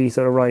pinky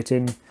sort of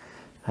writing,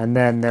 and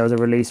then there was a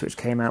release which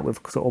came out with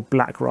sort of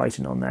black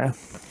writing on there.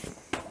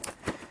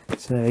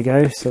 So there you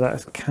go. So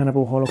that's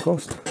Cannibal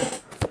Holocaust.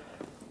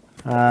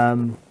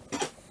 And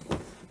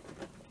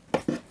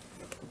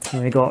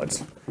we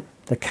got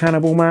the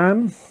Cannibal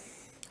Man.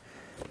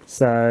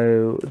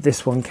 So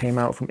this one came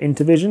out from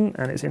Intervision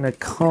and it's in a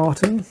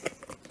carton.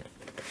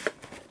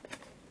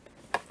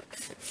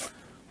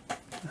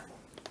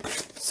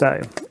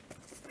 So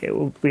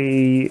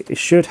it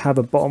should have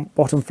a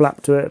bottom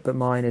flap to it, but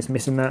mine is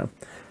missing that.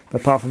 But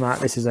apart from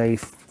that, this is a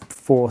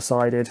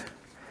four-sided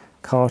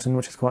carton,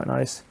 which is quite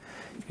nice.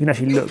 You can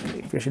actually look,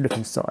 if you actually look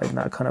inside, and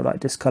that kind of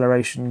like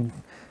discoloration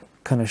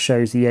kind of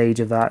shows the age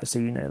of that, so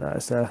you know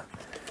that's an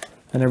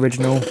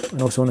original.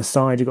 And also on the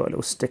side, you've got a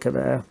little sticker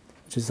there,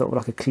 which is sort of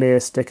like a clear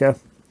sticker.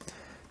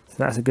 So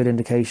that's a good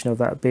indication of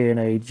that being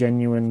a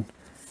genuine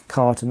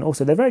carton.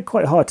 Also, they're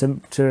quite hard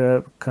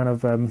to kind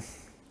of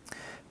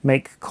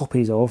make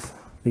copies of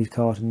these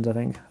cartons, I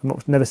think.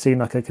 I've never seen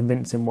like a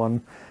convincing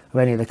one of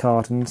any of the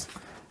cartons.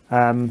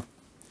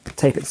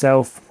 Tape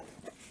itself,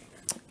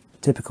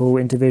 typical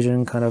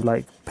Intervision kind of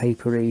like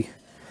papery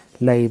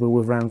label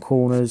with round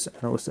corners,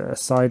 and also a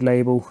side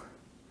label.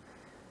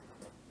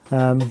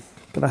 But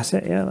that's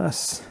it, yeah,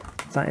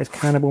 that is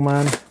Cannibal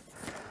Man.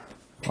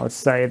 I'd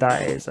say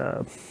that is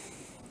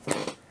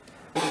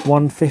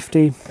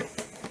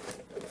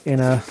 $150 in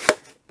a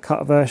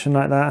cut version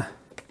like that.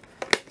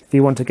 If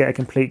you want to get a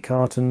complete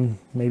carton,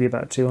 maybe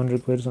about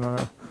 200 quid, something like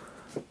that.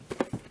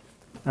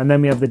 And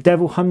then we have the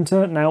Devil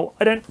Hunter. Now,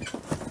 at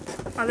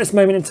this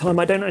moment in time,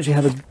 I don't actually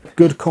have a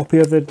good copy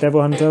of the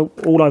Devil Hunter.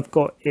 All I've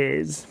got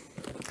is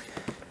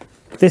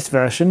this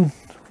version,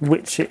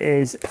 which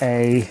is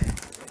a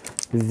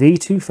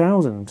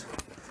V2000,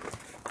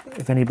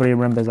 if anybody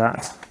remembers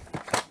that.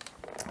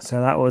 So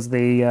that was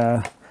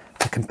the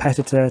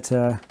competitor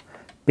to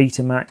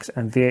Betamax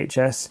and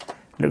VHS.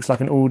 It looks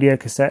like an audio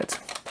cassette.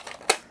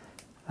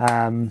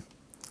 And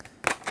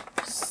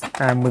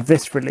with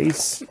this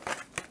release,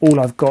 all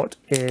I've got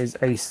is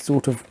a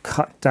sort of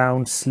cut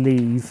down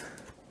sleeve,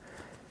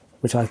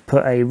 which I've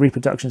put a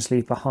reproduction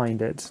sleeve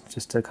behind it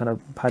just to kind of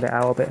pad it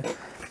out a bit.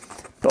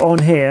 But on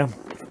here,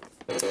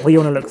 what you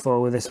want to look for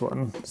with this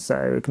one,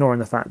 so ignoring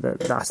the fact that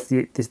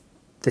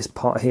this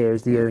part here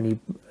is the only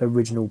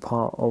original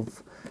part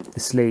of the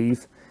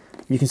sleeve,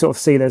 you can sort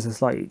of see there's a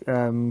slight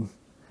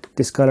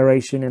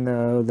discoloration in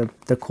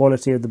the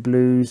quality of the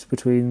blues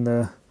between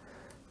the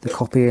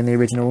copy and the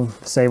original.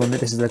 Same on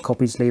this is a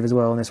copied sleeve as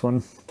well on this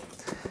one.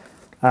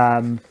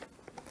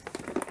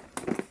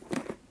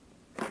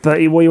 But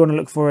what you want to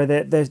look for,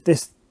 they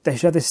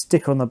should have this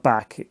sticker on the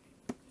back.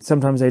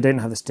 Sometimes they don't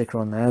have the sticker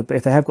on there, but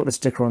if they have got the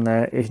sticker on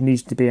there, it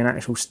needs to be an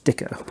actual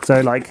sticker.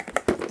 So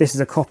like this is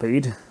a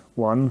copied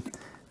one,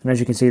 and as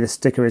you can see, the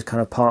sticker is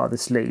kind of part of the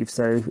sleeve.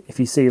 So if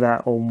you see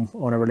that on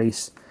a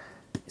release,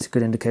 it's a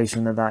good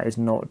indication that that is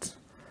not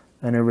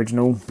an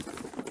original.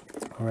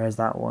 Whereas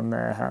that one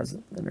there has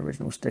an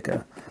original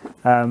sticker.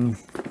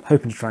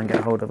 Hoping to try and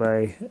get hold of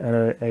a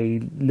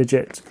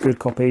legit good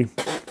copy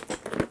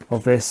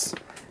of this.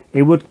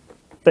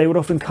 They would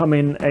often come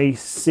in a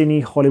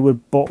Cine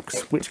Hollywood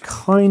box, which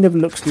kind of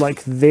looks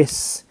like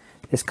this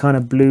kind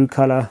of blue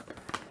colour,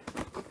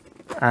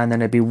 and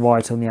then it'd be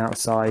white on the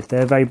outside.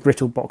 They're very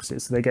brittle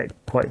boxes, so they get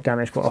quite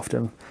damaged quite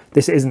often.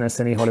 This isn't a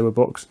Cine Hollywood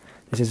box.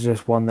 This is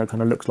just one that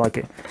kind of looks like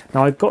it.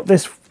 Now, I got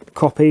this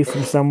copy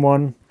from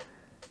someone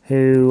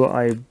who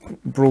I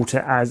brought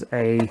it as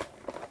a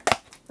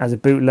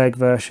bootleg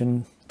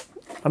version.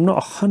 I'm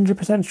not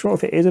 100% sure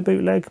if it is a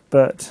bootleg,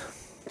 but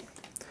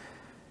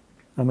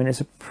I mean,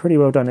 it's pretty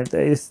well done.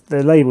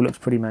 The label looks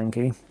pretty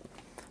manky,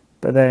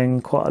 but then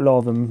quite a lot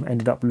of them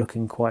ended up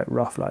looking quite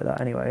rough like that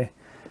anyway.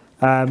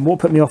 What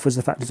put me off was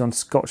the fact it's on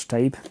Scotch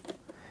tape,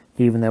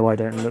 even though I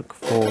don't look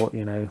for,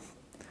 you know,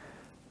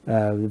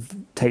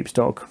 tape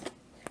stock.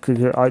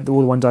 Because all the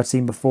ones I'd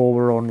seen before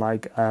were on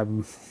like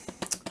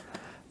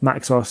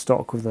Maxwell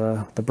stock with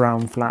the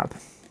brown flap.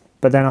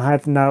 But then I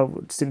have now,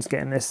 since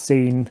getting this,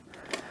 seen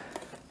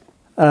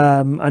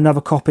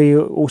another copy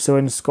also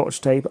in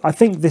Scotch tape. I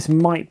think this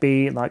might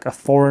be like a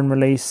foreign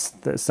release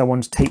that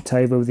someone's taped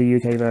over with the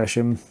UK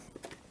version,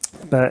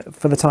 but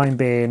for the time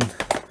being,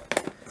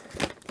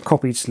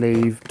 copied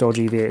sleeve,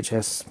 dodgy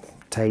VHS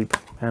tape,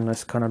 and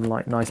this kind of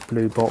like nice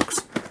blue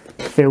box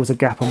fills a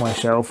gap on my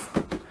shelf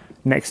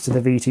next to the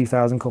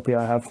V2000 copy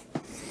I have.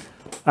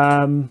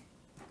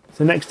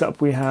 So next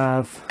up we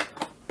have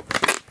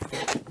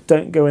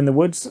Don't Go in the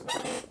Woods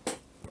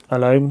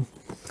Alone.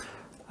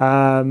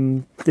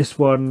 This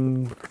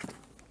one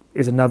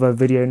is another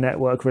Video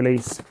Network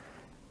release,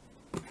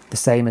 the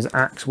same as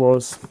Axe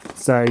was.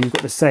 So you've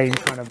got the same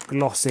kind of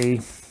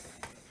glossy,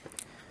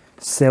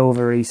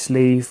 silvery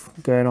sleeve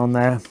going on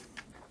there,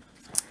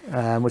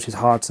 which is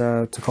hard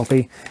to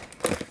copy.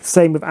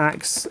 Same with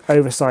Axe,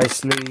 oversized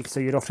sleeve, so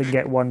you'd often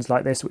get ones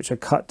like this which are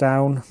cut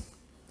down.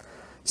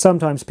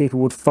 Sometimes people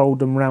would fold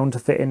them round to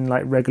fit in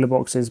like regular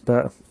boxes,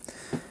 but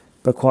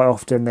quite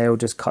often they'll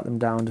just cut them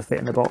down to fit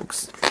in the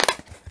box.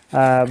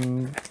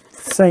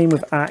 Same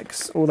with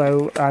Axe,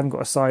 although I haven't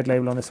got a side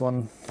label on this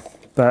one,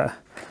 but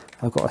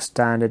I've got a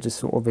standard just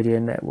sort of Video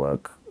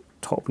Network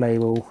top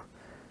label.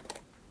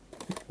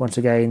 Once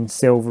again,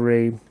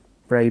 silvery,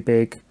 very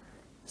big,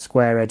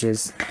 square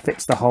edges,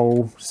 fits the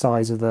whole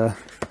size of the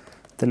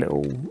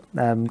little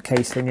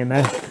case thing in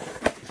there. So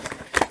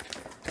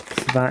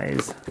that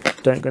is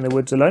Don't Go in the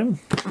Woods Alone.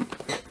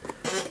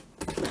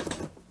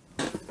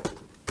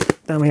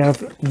 Then we have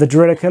The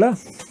Driller Killer,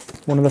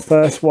 one of the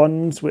first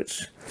ones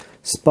which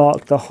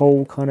sparked the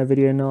whole kind of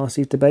Video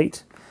Nasties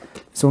debate.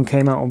 This one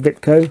came out on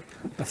Vipco,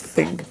 I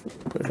think.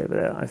 Put it over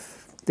there.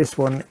 This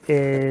one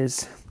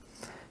is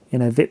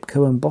in a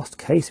Vipco embossed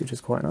case, which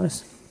is quite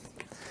nice.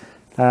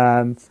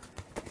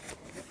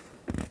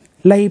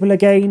 Label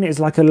again is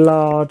like a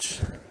large,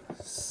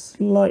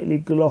 slightly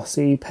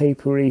glossy,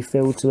 papery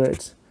feel to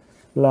it.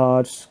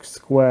 Large,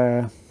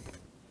 square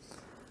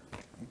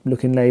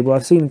looking label.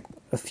 I've seen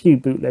a few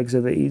bootlegs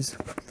of these,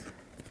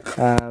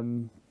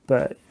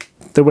 but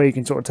the way you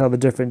can sort of tell the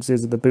difference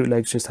is that the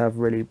bootlegs just have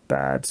really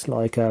bad,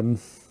 like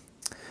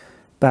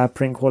bad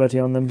print quality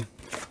on them.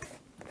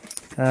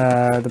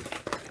 The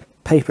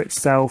paper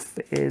itself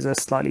is a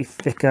slightly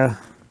thicker,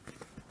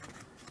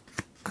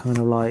 kind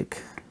of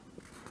like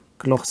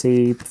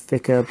glossy,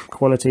 thicker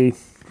quality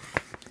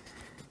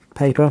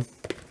paper.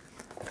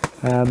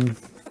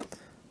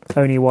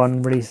 Only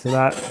one release of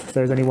that, if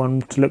there's only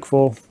one to look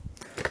for.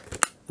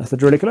 That's The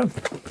Driller Killer.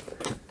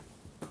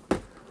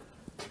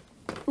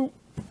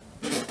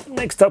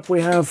 Next up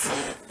we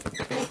have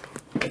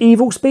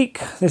Evil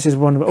Speak. This is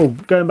one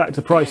of, going back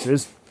to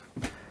prices.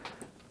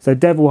 So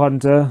Devil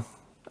Hunter,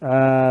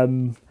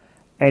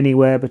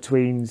 anywhere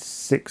between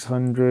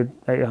 600,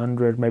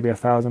 800, maybe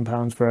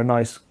 £1,000 for a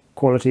nice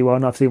quality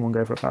one. I've seen one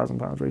go for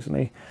 £1,000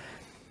 recently.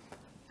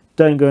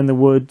 Don't Go in the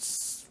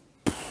Woods,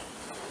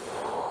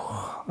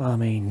 I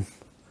mean,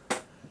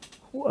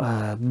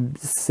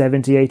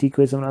 70, 80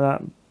 quid, something like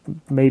that.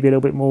 Maybe a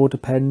little bit more,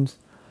 depends.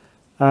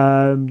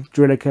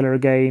 Driller Killer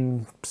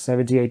again,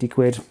 70, 80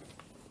 quid.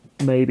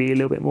 Maybe a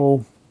little bit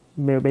more,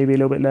 maybe a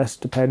little bit less,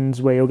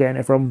 depends where you're getting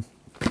it from.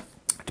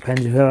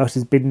 Depends who else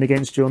is bidding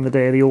against you on the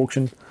day of the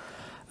auction.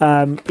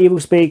 Evil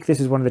Speak, this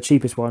is one of the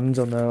cheapest ones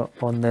on the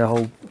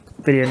whole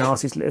Video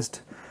Nasties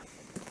list.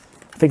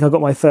 I think I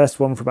got my first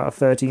one for about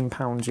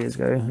 £13 years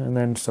ago, and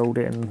then sold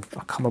it, and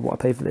I can't remember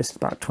what I paid for this,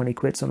 about 20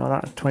 quid, something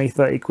like that, 20,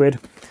 30 quid.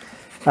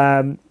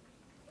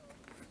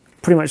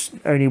 Pretty much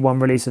only one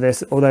release of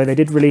this, although they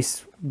did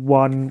release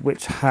one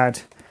which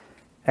had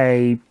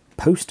a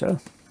poster,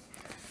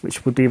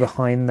 which would be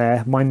behind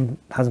there. Mine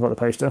hasn't got the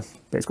poster,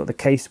 but it's got the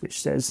case which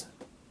says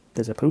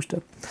there's a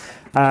poster.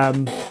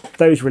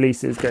 Those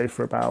releases go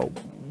for about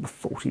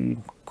 40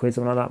 quid,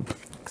 something like that,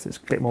 because it's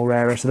a bit more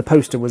rarer. So the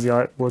poster was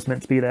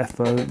meant to be there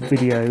for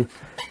video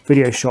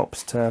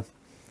shops to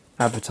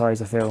advertise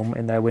the film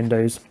in their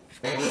windows.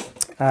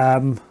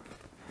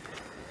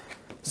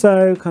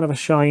 So kind of a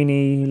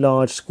shiny,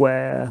 large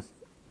square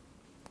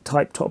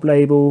type top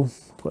label.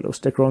 Got a little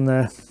sticker on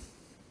there,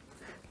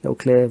 little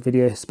clear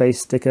video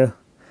space sticker.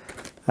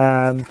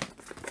 Quite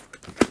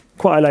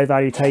a low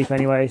value tape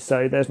anyway,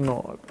 so there's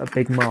not a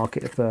big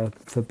market for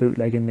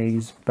bootlegging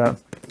these, but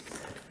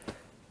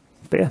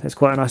yeah, it's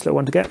quite a nice little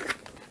one to get.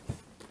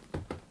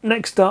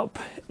 Next up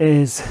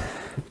is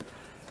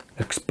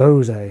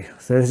Expose.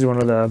 So this is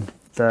one of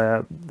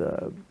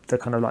the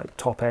kind of like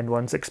top end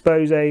ones.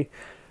 Expose,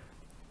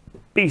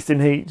 Beast in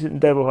Heat, and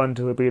Devil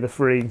Hunter would be the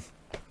three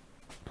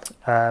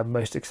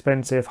most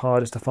expensive,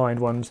 hardest to find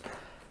ones.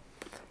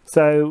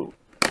 So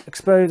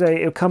Expose,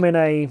 it'll come in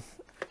a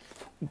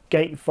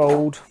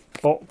gatefold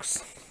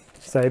box.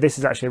 So this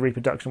is actually a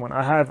reproduction one.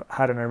 I have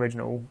had an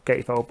original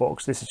gatefold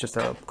box. This is just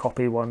a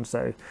copy one,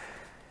 so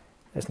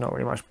there's not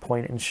really much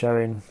point in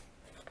showing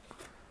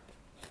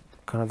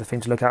kind of the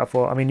thing to look out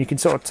for. I mean, you can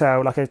sort of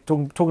tell, like I was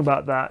talking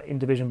about that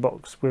Indivision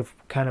box with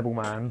Cannibal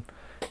Man,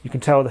 you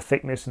can tell the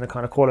thickness and the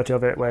kind of quality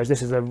of it, whereas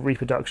this is a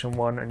reproduction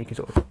one and you can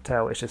sort of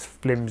tell it's just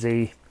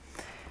flimsy,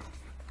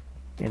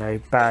 you know,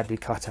 badly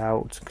cut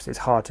out because it's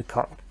hard to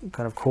cut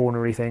kind of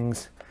cornery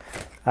things.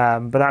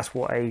 But that's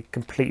what a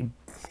complete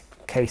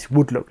case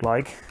would look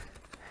like.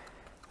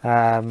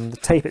 The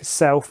tape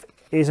itself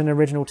is an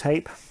original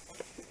tape.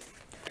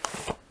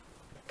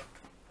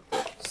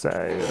 So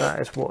that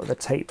is what the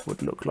tape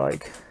would look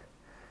like.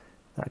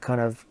 That kind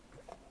of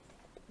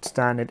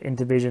standard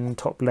Intervision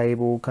top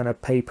label, kind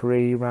of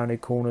papery,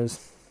 rounded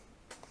corners.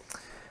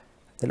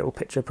 The little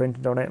picture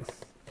printed on it.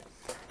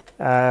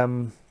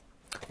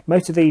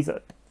 Most of these,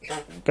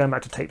 going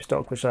back to tape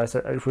stock, which I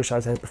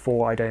said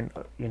before, I don't,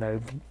 you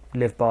know,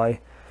 live by.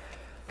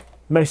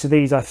 Most of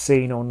these I've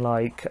seen on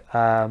like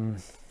a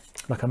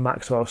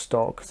Maxwell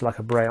stock. It's like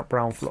a brown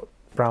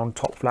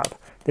top flap.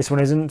 This one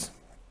isn't,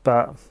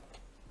 but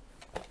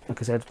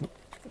like I said,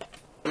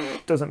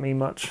 doesn't mean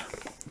much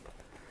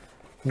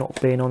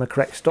not being on the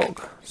correct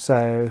stock.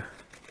 So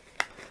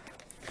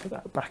put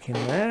that back in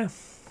there.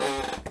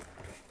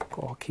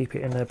 I'll keep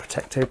it in the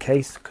Protecto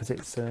case because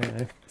it's you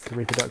know, it's a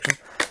reproduction.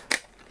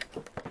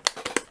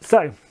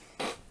 So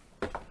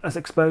that's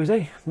expose.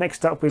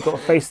 Next up we've got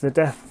Face of the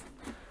Death.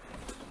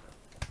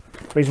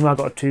 The reason why I've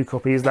got 2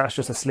 copies, that's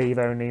just a sleeve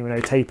only with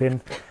no tape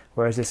in,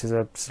 whereas this is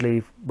a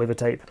sleeve with a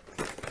tape.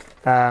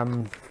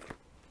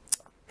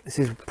 This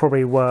is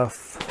probably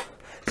worth,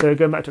 so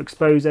going back to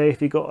expose,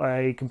 if you got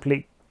a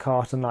complete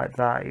carton like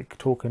that, you're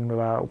talking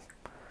about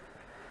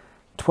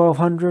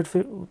 1200,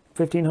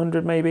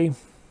 1500 maybe.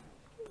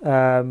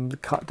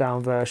 Cut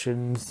down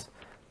versions,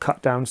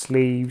 cut down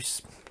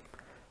sleeves,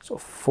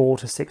 sort of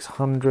 400 to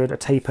 600, a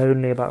tape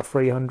only about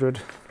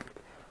 300,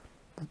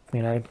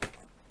 you know,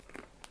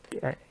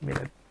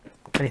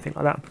 anything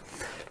like that.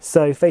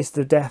 So Face of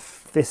the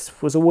Death,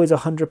 this was always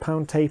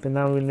 £100 tape, and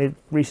now in the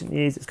recent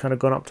years it's kind of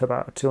gone up to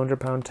about a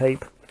 £200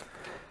 tape.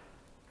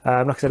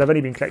 Like I said, I've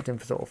only been collecting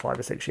for sort of 5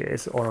 or 6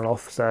 years on and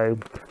off, so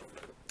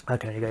I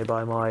can only go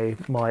by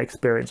my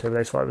experience over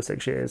those 5 or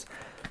 6 years.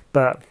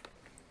 But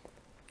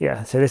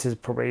yeah, so this is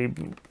probably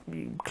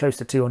close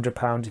to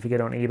 £200 if you get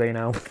it on eBay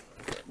now.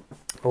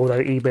 Although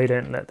eBay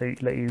don't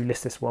let you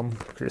list this one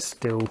because it's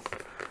still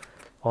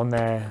on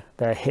their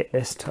hit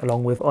list,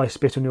 along with I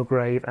Spit on Your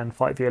Grave and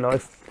Fight for Your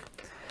Life.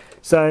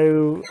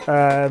 So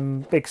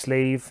big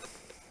sleeve,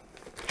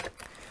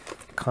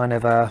 kind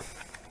of a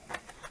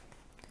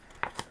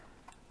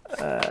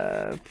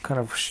kind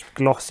of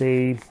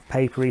glossy,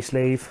 papery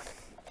sleeve.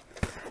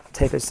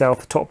 Tape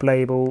itself, the top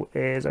label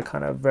is a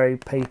kind of very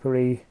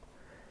papery,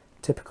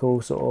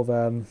 typical sort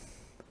of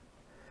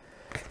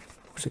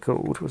what's it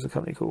called? What's the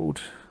company called?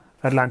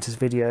 Atlantis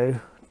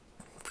Video,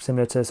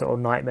 similar to sort of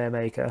Nightmare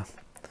Maker.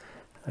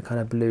 A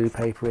kind of blue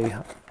papery.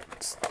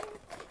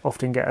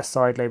 Often get a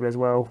side label as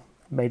well,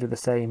 made with the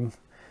same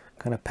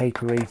kind of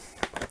papery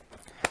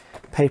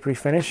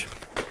finish.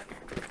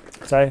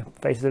 So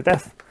Face of the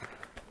Death,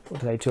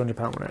 what did I say,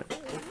 £200 on it.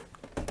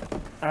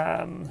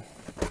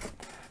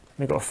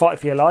 We've got Fight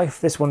for Your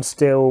Life. This one's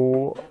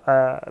still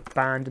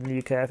banned in the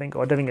UK, I think,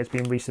 or I don't think it's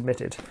been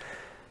resubmitted.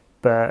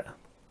 But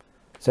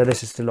so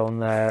this is still on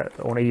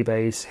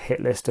eBay's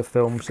hit list of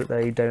films that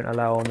they don't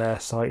allow on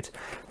their site.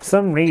 For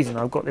some reason,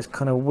 I've got this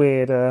kind of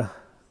weird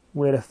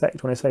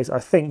effect on his face. I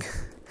think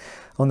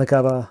on the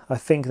cover, I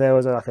think there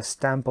was like a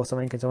stamp or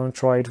something, and someone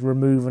tried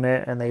removing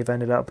it, and they've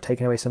ended up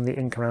taking away some of the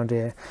ink around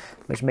here,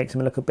 which makes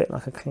him look a bit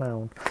like a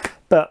clown.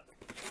 But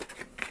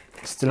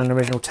still an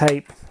original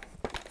tape.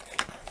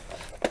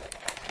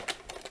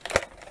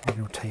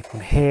 Original tape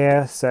on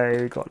here. So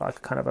we've got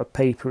like kind of a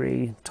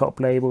papery top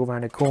label,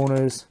 rounded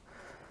corners.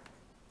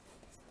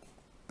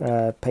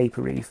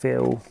 Papery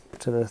feel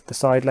to the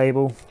side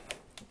label.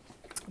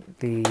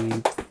 The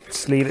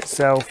sleeve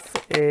itself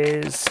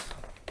is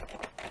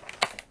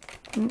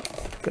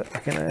get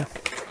back in there.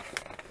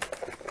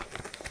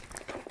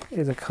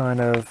 Is a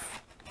kind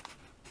of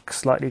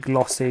slightly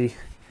glossy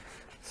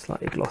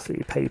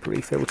papery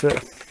feel to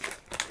it.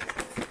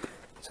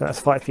 So that's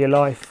Fight for Your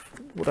Life.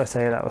 What did I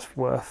say that was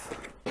worth?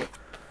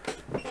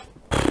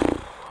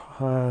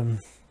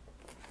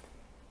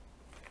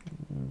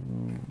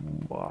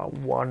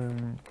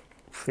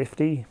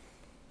 150,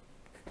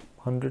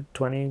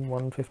 120,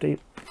 150,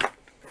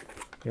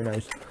 who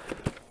knows.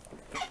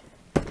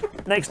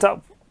 Next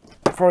up,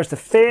 Forest of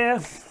Fear.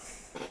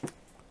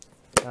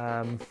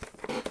 So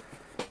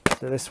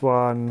this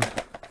one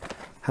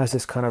has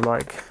this kind of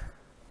like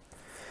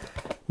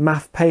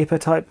math paper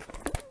type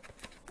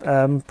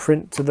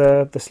print to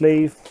the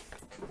sleeve.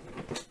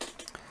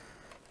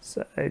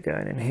 So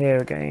going in here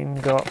again,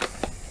 got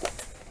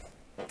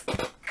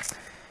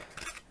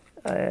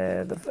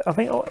I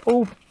think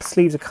all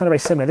sleeves are kind of very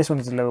similar. This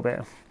one's a little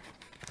bit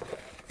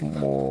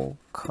more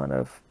kind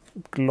of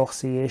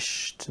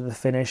glossy-ish to the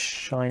finish,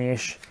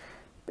 shiny-ish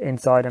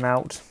inside and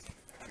out.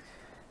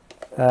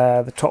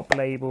 The top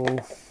label,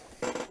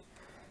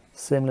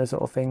 similar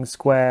sort of thing,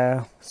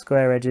 square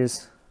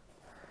edges,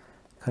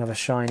 kind of a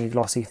shiny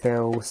glossy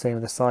feel. Same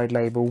with the side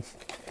label.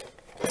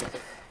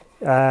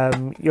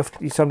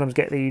 You sometimes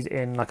get these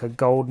in like a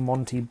gold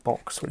Monty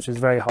box, which is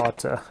very hard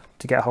to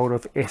get hold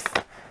of if,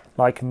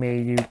 like me,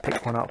 you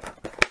pick one up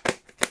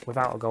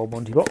without a gold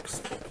Monty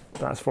box.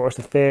 That's Forest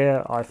of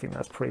Fear. I think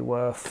that's pretty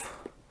worth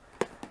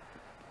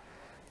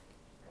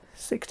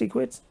 60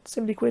 quid,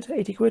 70 quid,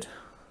 80 quid,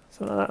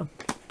 something like that.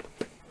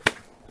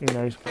 Who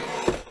knows?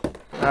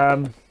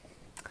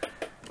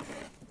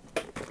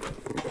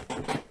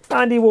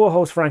 Andy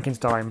Warhol's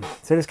Frankenstein.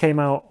 So this came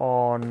out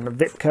on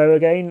Vipco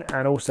again,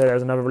 and also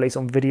there's another release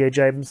on Video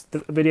Gems. The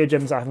Video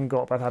Gems I haven't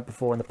got, but I've had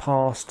before in the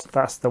past.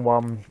 That's the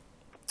one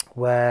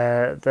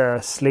where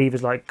the sleeve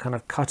is like kind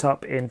of cut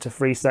up into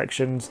 3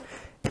 sections.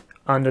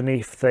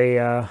 Underneath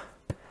the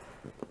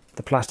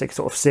plastic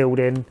sort of sealed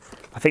in.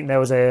 I think there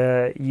was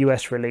a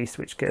US release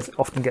which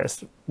often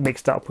gets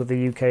mixed up with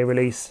the UK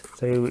release,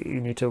 so you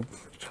need to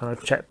kind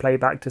of check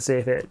playback to see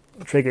if it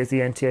triggers the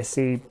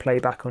NTSC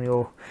playback on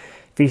your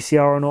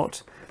VCR or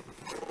not.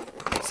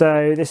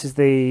 So this is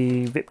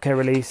the Vipco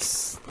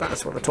release.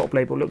 That's what the top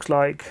label looks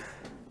like.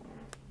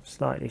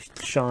 Slightly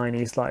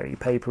shiny, slightly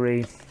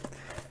papery,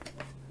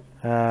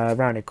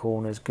 rounded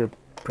corners, good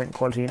print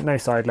quality, no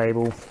side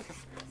label.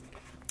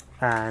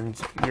 And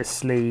your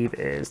sleeve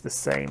is the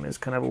same as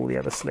kind of all the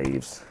other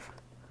sleeves,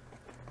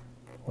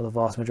 or the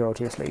vast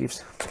majority of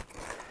sleeves.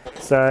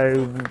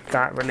 So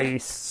that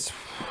release,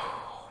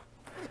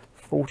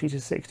 40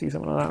 to 60,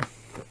 something like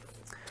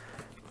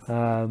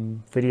that.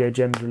 Video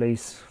Gems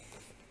release,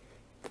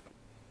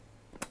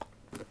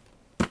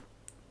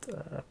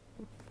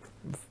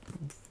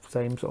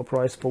 same sort of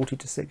price, 40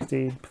 to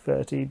 60,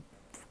 30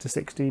 to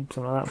 60,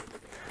 something like that.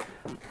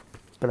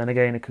 But then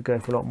again, it could go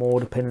for a lot more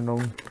depending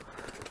on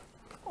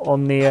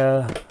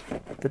the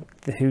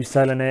who's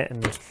selling it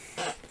and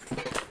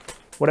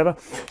whatever.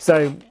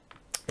 So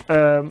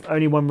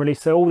only one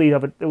release. So all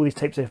these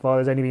tapes so far,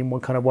 there's only been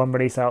one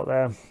release out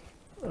there,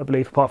 I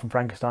believe, apart from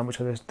Frankenstein, which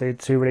are the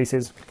 2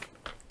 releases.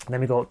 And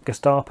then we got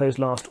Gestapo's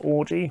Last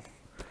Orgy.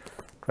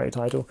 Great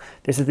title.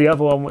 This is the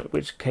other one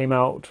which came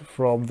out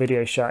from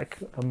Video Shack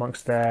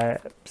amongst their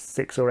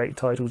 6 or 8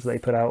 titles they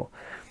put out.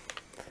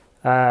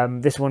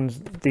 This one's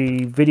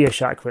the Video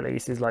Shack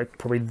release, is like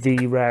probably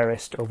the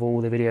rarest of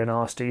all the Video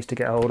Nasties to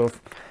get hold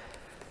of.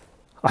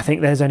 I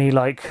think there's only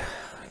like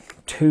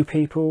 2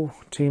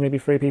 maybe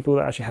 3 people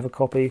that actually have a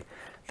copy.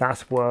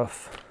 That's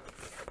worth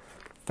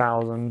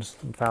thousands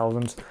and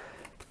thousands.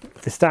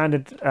 The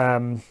standard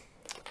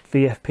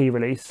VFP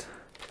release,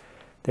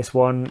 this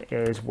one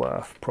is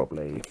worth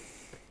probably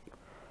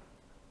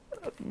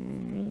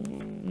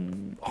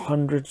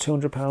 100,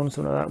 200 pounds,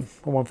 something like that,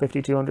 or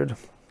 150, 200.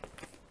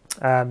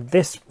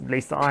 This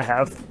release that I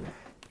have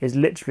is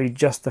literally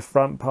just the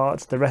front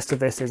parts. The rest of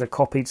this is a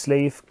copied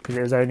sleeve because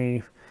it was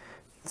only,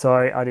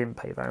 sorry, I didn't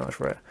pay very much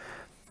for it.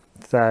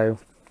 So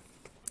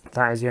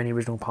that is the only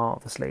original part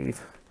of the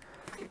sleeve.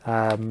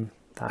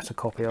 That's a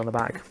copy on the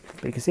back,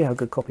 but you can see how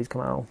good copies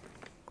come out.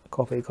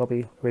 Copy,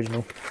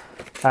 original.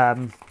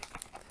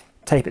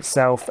 Tape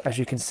itself, as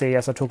you can see,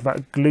 as I talk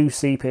about glue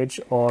seepage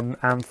on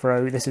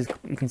Anthro,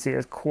 you can see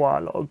there's quite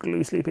a lot of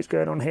glue seepage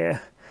going on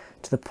here,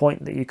 to the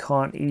point that you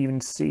can't even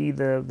see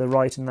the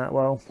writing that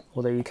well,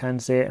 although you can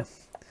see it.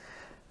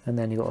 And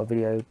then you've got a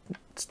video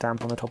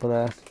stamp on the top of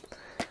there.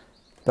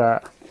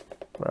 But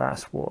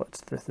that's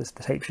what the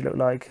tape should look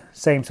like.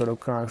 Same sort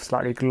of kind of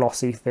slightly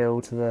glossy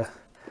feel to the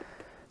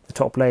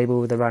top label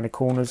with the rounded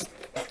corners.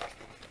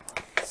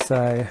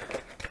 So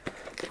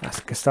that's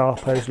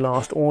Gestapo's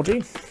Last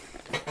Orgy.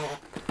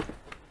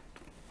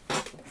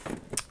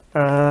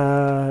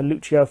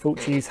 Lucio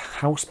Fulci's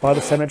House by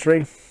the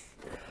Cemetery.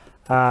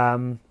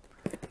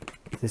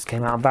 This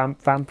came out on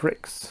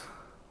Vampix,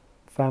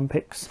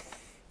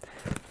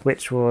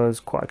 which was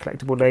quite a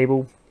collectible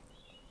label.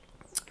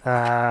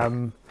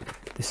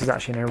 This is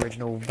actually an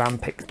original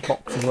Vampix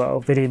box as well,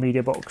 video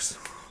media box,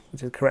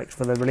 which is correct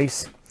for the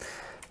release.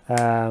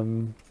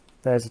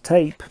 There's a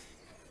tape,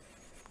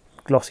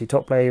 glossy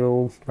top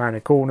label,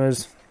 rounded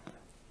corners.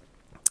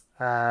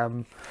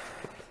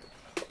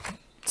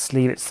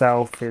 Sleeve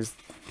itself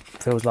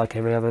feels like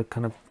every other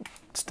kind of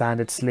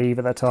standard sleeve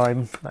at that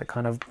time,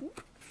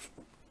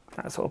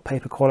 that sort of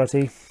paper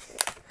quality.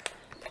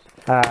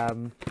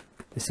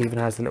 This even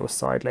has a little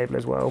side label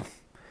as well,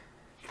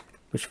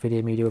 which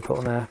Video Media would put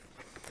on there.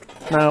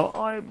 Now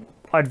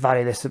I'd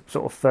value this at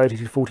sort of 30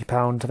 to 40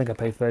 pounds. I think I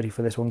paid 30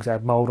 for this one because it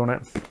had mould on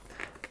it.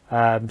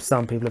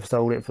 Some people have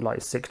sold it for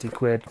like 60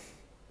 quid,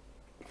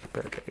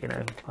 but you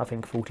know, I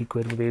think 40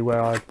 quid would be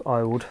where I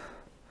would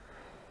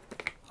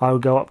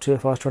go up to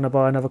if I was trying to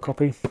buy another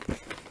copy.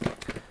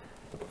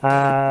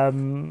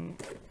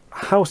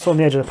 House on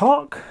the Edge of the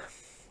Park.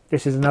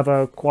 This is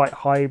another quite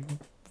high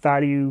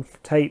value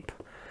tape.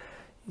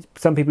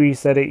 Some people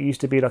said it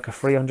used to be like a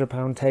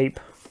 £300 tape.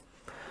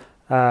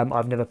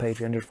 I've never paid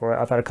 300 for it.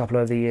 I've had a couple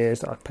over the years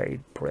that I've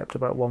paid probably up to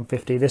about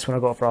 150. This one I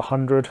got for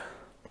 100.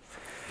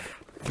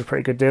 It's a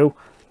pretty good deal.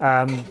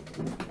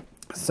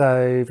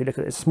 So if you look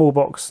at this small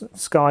box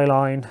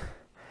Skyline,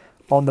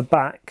 on the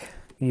back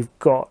you've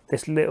got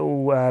this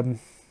little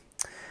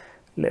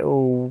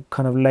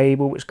kind of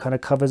label which kind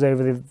of covers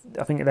over the,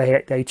 I think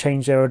they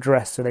changed their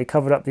address, so they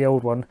covered up the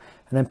old one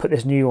and then put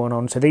this new one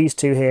on. So these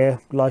two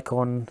here, like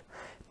on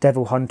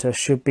Devil Hunter,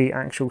 should be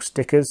actual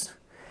stickers.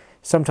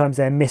 Sometimes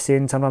they're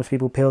missing, sometimes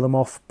people peel them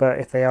off, but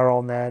if they are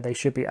on there, they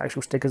should be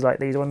actual stickers like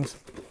these ones.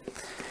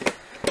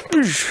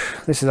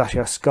 This is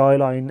actually a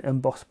Skyline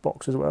embossed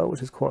box as well,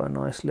 which is quite a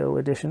nice little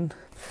addition.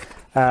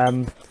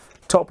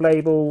 Top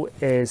label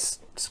is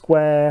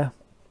square,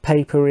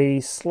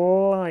 papery,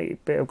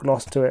 slight bit of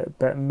gloss to it,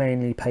 but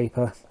mainly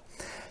paper.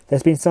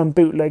 There's been some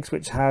bootlegs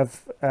which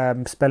have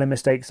spelling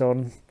mistakes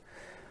on,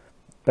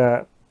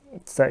 but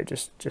so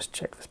just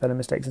check for spelling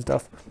mistakes and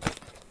stuff.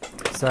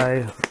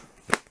 So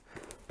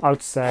I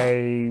would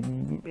say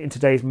in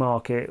today's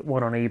market,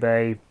 one on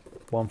eBay,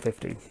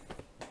 150.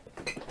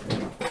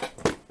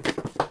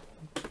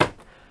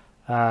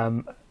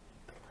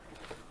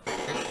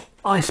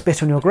 I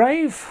Spit on Your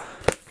Grave.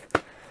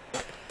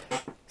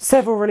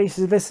 Several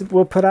releases of this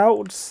were put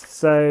out,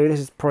 so this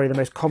is probably the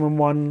most common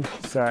one.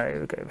 So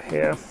we'll go over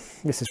here.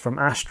 This is from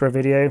Astra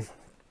Video,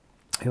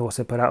 who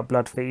also put out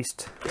Blood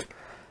Feast.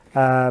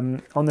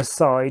 On the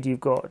side, you've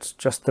got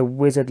just the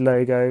Wizard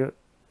logo.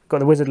 Got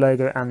the Wizard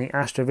logo and the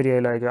Astra Video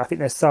logo. I think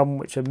there's some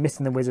which are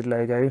missing the Wizard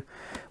logo.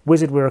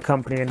 Wizard were a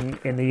company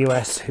in the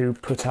US who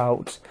put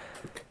out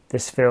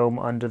this film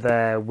under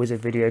their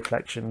Wizard Video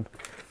collection,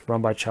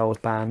 run by Charles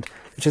Band,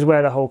 which is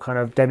where the whole kind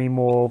of Demi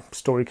Moore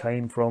story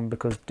came from,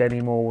 because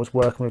Demi Moore was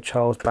working with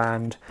Charles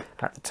Band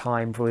at the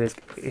time for his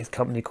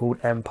company called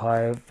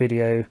Empire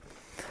Video,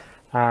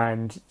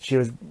 and she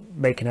was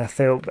making her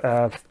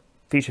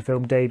feature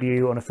film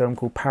debut on a film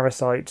called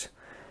Parasite.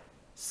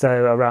 So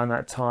around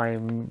that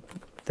time,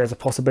 there's a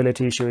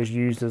possibility she was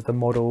used as the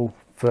model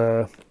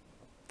for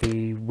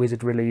the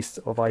Wizard release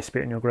of I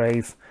Spit on Your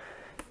Grave.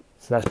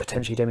 So that's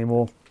potentially Demi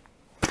Moore.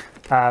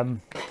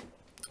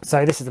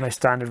 So this is the most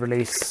standard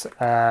release.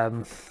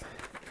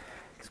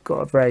 It's got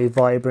a very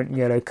vibrant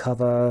yellow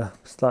cover,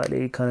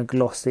 slightly kind of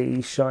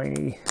glossy,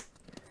 shiny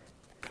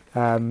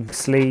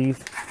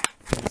sleeve.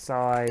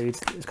 Inside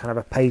it's kind of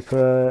a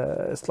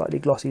paper, slightly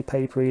glossy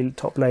papery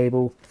top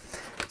label.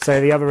 So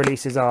the other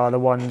releases are the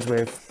ones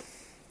with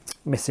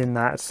missing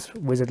that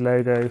Wizard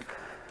logo.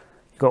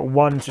 You've got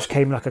one just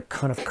came like a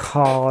kind of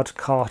card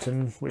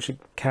carton, which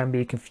can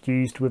be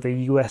confused with a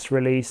US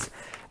release.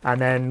 And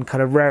then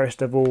kind of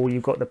rarest of all,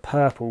 you've got the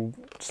purple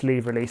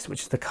sleeve release,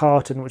 which is the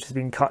carton which has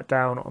been cut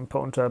down and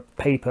put onto a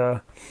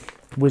paper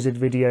Wizard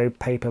Video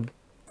paper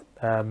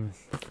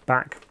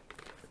back.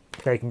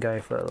 They can go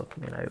for,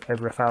 you know,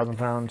 over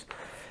 £1,000.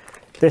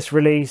 This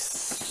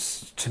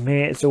release, to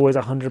me, it's always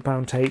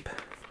 £100 tape.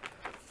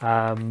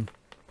 But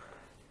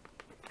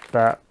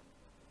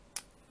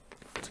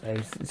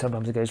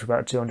sometimes it goes for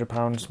about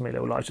 £200. My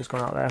little light's just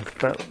gone out there,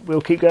 but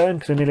we'll keep going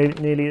because we're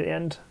nearly at the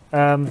end.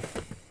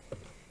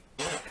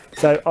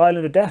 So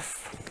Island of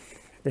Death.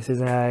 This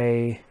is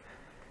a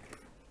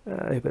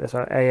who put this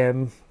out?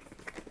 AM.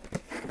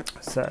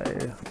 So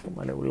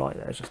my little light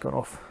there has just gone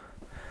off.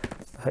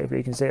 Hopefully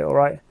you can see it all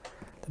right.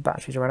 The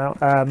batteries are run out.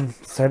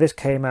 So this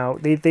came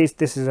out.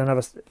 This is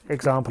another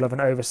example of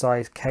an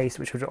oversized case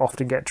which would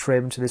often get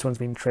trimmed. So this one's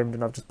been trimmed,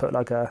 and I've just put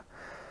like a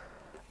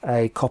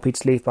copied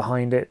sleeve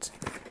behind it.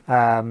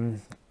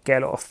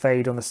 Get a lot of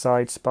fade on the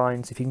side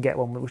spines. If you can get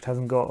one which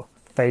hasn't got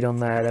fade on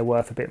there, they're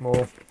worth a bit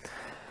more.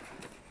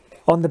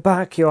 On the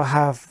back, you'll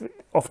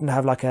often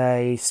have like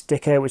a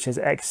sticker which says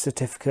X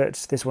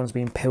certificate. This one's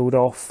been peeled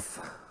off,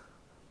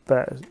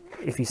 but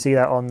if you see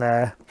that on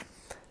there,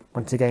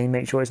 once again,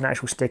 make sure it's an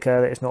actual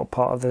sticker, that it's not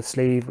part of the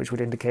sleeve, which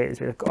would indicate it's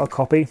a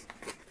copy.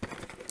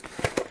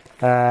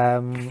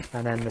 And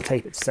then the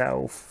tape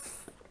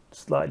itself,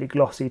 slightly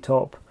glossy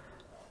top,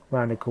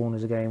 rounded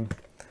corners again.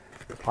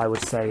 I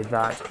would say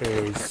that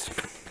is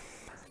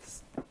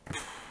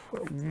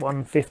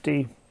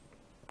 150,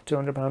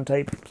 £200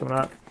 tape, something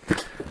like that.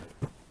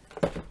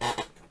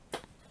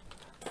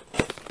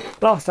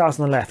 Last House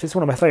on the Left. It's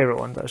one of my favourite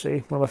ones, actually.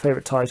 One of my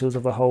favourite titles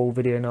of the whole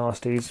Video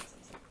Nasties.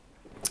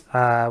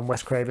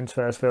 Wes Craven's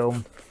first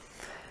film.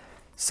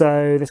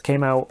 So this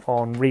came out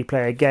on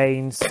Replay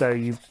again. So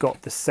you've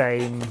got the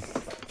same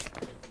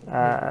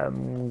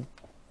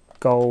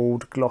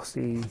gold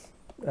glossy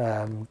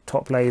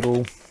top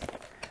label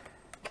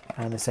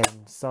and the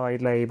same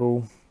side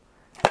label.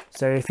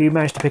 So if you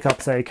manage to pick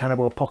up, say,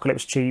 Cannibal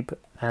Apocalypse cheap,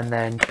 and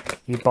then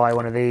you buy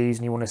one of these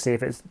and you want to see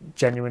if it's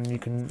genuine, you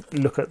can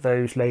look at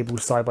those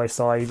labels side by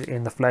side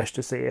in the flesh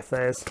to see if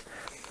there's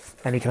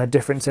any kind of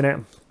difference in it.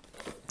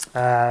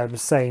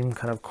 Same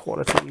kind of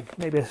quality,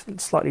 maybe a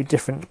slightly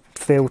different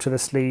feel to the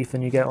sleeve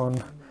than you get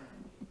on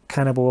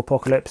Cannibal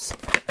Apocalypse.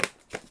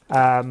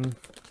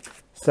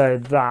 So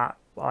that,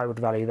 I would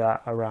value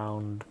that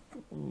around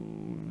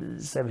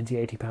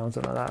 £70–80,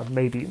 something like that.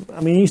 Maybe,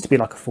 I mean, it used to be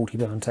like a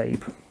 £40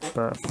 tape,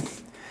 but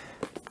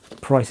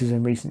prices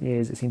in recent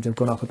years, it seems to have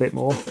gone up a bit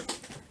more.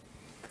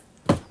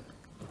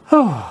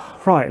 Oh,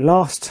 right,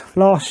 last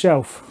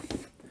shelf.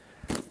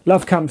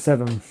 Love Camp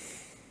 7.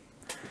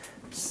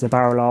 This is a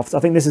barrel laughs. I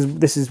think this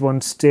is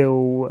one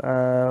still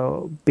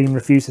being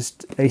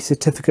refused a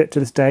certificate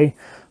to this day.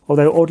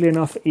 Although oddly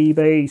enough,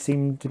 eBay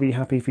seem to be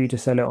happy for you to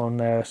sell it on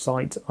their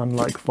site,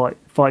 unlike Fight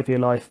for Your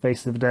Life,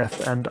 Faces of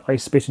Death, and I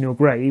Spit in Your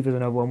Grave is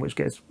another one which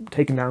gets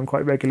taken down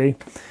quite regularly.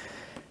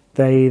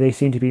 they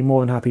seem to be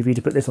more than happy for you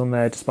to put this on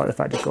there, despite the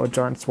fact it's got a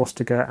giant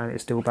swastika and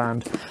it's still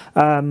banned.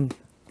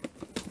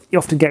 You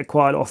often get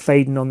quite a lot of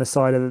fading on the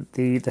side of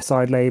the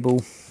side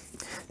label.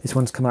 This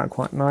one's come out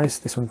quite nice.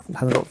 This one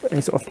hasn't got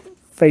any sort of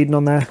fading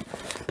on there.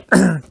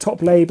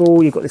 Top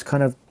label, you've got this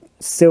kind of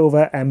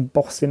silver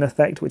embossing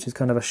effect, which is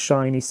kind of a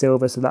shiny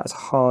silver, so that's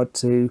hard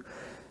to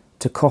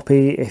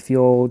copy if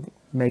you're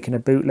making a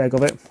bootleg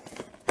of it.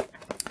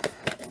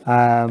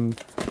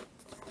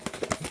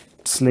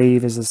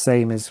 Sleeve is the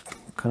same as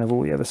kind of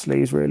all the other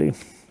sleeves, really.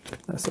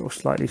 That sort of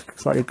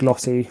slightly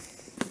glossy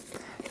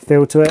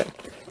feel to it.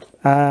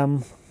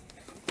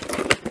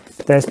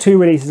 There's two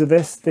releases of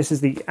this. This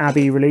is the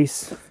Abbey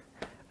release,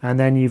 and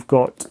then you've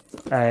got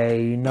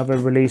another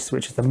release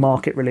which is the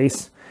Market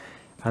release,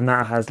 and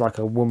that has like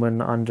a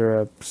woman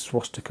under a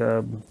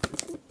swastika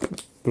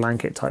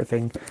blanket type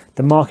thing.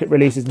 The Market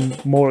release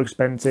is more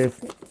expensive.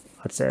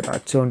 I'd say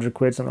about 200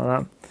 quid, something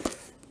like that,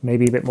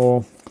 maybe a bit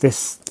more.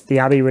 The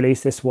Abbey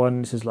release, this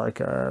is like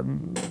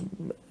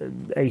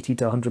 80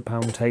 to 100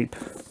 pound tape,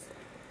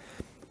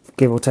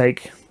 give or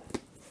take.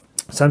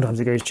 Sometimes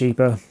it goes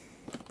cheaper,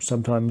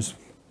 sometimes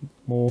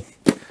more.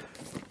 But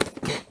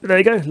there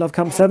you go, Love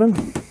Camp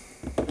 7.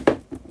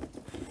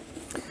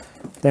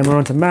 Then we're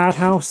on to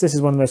Madhouse. This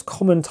is one of the most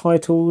common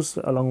titles,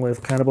 along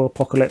with Cannibal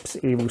Apocalypse,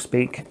 Evil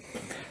Speak.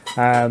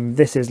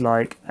 This is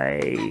like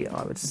I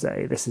would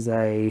say this is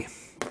a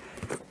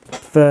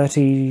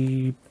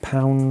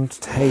 £30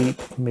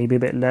 tape, maybe a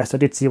bit less. I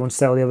did see one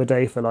sell the other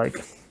day for like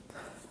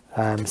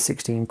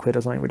 16 quid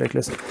or something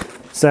ridiculous.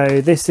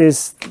 So this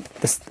is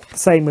the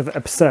same with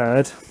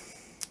Absurd.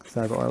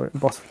 So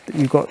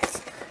you've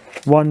got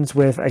ones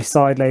with a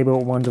side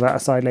label, ones without a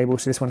side label.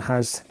 So this one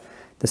has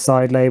the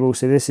side label.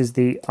 So this is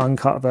the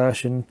uncut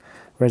version,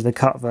 whereas the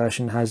cut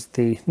version has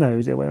the, no,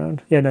 is it the way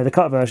around? Yeah, no, the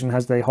cut version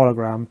has the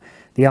hologram.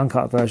 The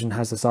uncut version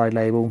has the side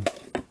label.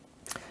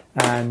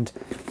 And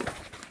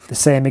the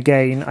same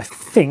again, I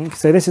think.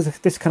 So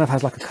this kind of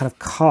has like a kind of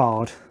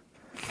card.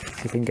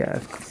 If you can get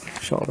a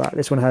shot of that.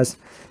 This one has,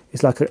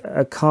 it's like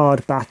a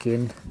card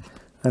backing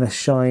and a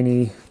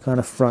shiny kind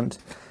of front.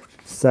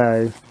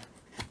 So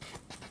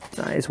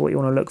that is what you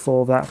want to look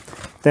for. That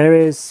there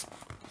is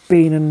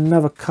been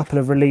another couple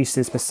of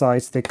releases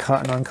besides the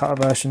cut and uncut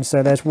version.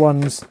 So there's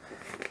ones,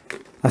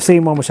 I've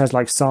seen one which has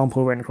like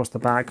sample written across the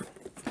back,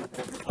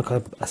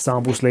 like a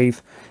sample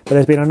sleeve. But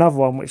there's been another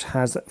one which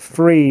has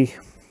 3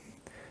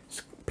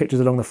 pictures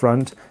along the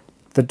front.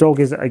 The dog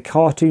is a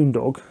cartoon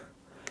dog,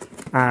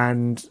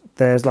 and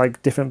there's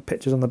like different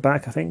pictures on the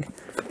back. I think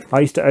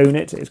I used to own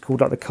it. It's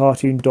called like the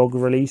Cartoon Dog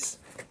release.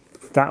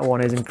 That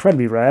one is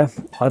incredibly rare.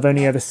 I've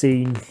only ever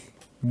seen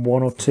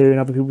 1 or 2 in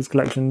other people's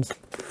collections.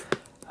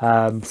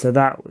 So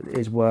that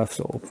is worth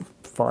sort of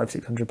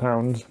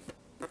 £500–600,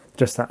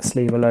 just that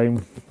sleeve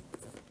alone.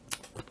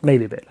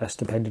 Maybe a bit less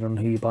depending on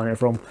who you're buying it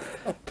from.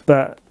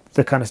 But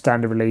the kind of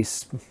standard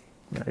release,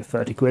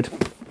 30 quid.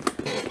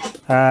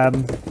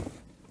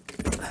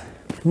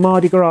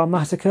 Mardi Gras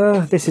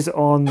Massacre. This is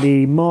on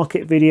the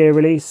Market video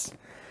release.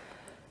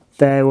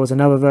 There was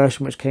another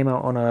version which came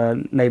out on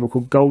a label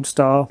called Gold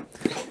Star.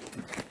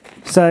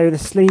 So the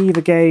sleeve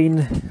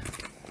again,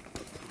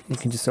 you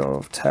can just sort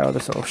of tell the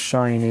sort of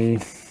shiny,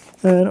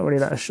 not really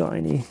that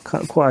shiny,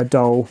 kind of quite a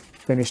dull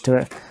finish to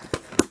it,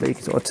 but you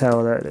can sort of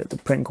tell that the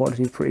print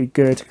quality is pretty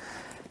good.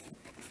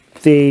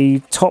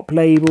 The top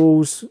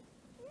labels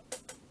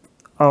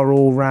are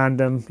all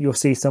random. You'll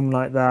see some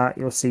like that,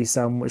 you'll see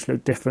some which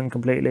look different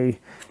completely,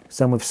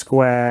 some with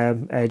square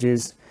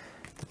edges.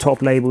 The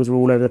top labels are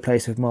all over the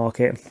place with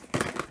Market.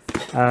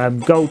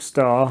 Gold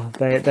Star,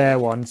 their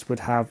ones would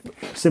have,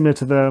 similar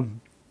to the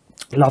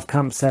Love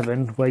Camp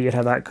 7, where you'd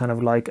have that kind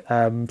of like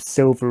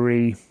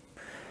silvery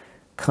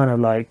kind of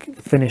like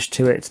finish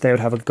to it. They would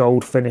have a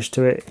gold finish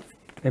to it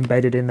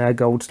embedded in their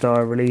Gold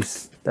Star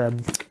release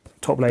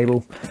top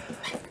label.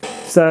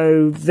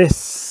 So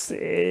this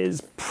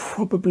is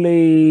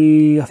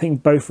probably, I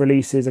think both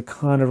releases are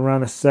kind of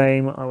around the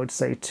same. I would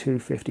say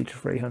 250 to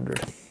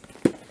 300.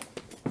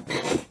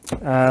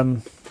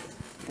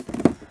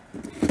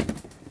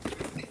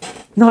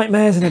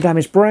 Nightmares and a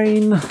Damaged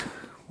Brain.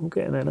 We'll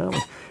get in there now.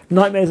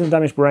 Nightmares and a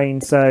Damaged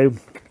Brain. So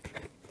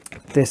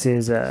this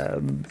is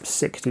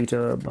 60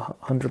 to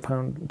 100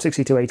 pound,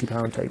 60 to 80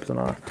 pound tapes on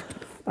our.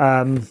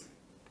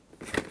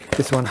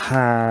 This one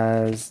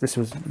has, this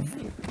was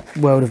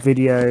World of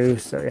Video,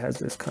 so it has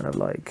this kind of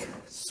like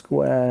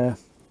square,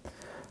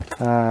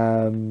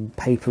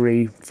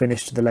 papery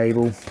finish to the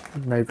label.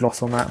 No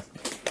gloss on that.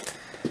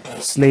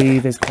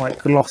 Sleeve is quite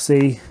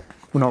glossy.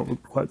 Well,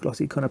 not quite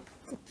glossy, kind of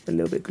a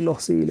little bit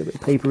glossy, a little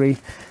bit papery.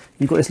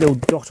 You've got this little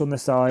dot on the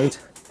side.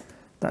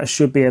 That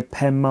should be a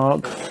pen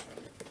mark.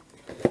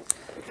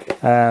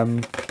 Yeah,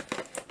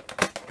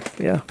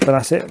 but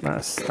that's it.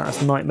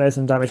 That's Nightmares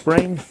and Damaged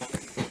Brain.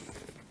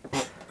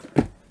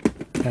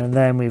 And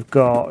then we've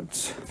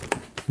got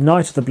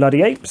Night of the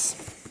Bloody Apes.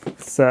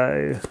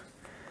 So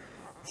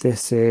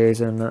this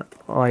is an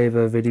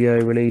Ivor video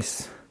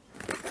release.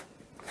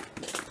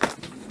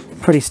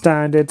 Pretty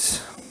standard.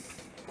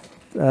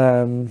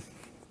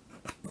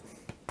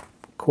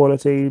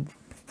 quality,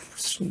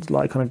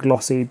 like kind of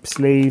glossy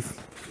sleeve.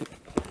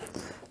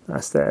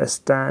 That's their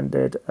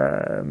standard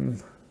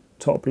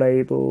top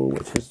label,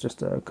 which is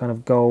just a kind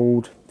of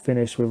gold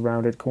finish with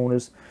rounded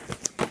corners.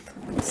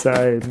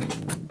 So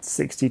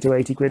 60 to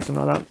 80 quid,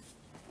 something like that,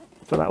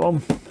 for that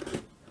one.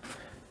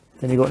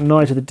 Then you've got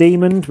Night of the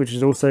Demon, which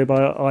is also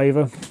by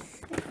Ivor.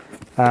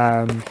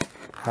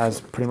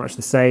 Has pretty much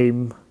the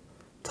same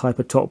type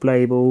of top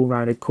label,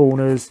 rounded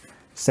corners,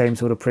 same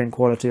sort of print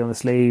quality on the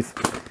sleeve.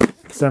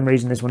 For some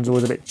reason this one's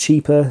always a bit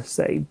cheaper,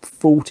 say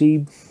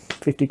 40,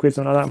 50 quid,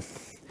 something like that.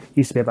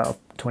 Used to be about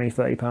 20,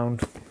 30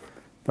 pound,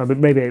 but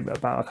maybe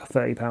about like a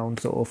 30 pound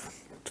sort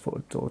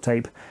of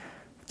tape.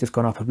 Just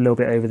gone up a little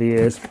bit over the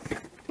years.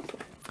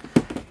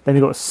 Then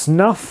we've got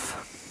Snuff.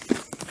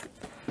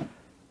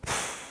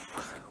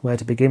 Where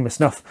to begin with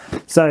Snuff?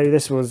 So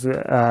this was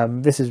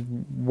this is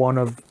one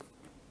of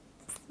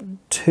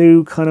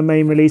two kind of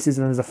main releases,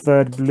 and there's a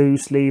third blue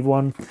sleeve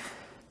one.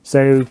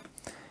 So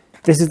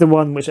this is the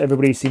one which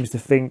everybody seems to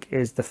think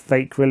is the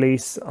fake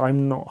release.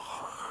 I'm not.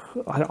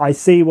 I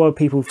see why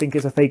people think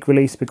it's a fake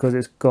release, because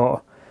it's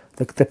got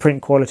the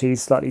print quality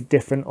is slightly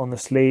different on the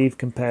sleeve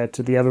compared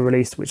to the other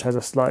release, which has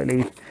a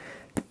slightly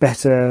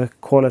better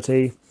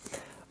quality.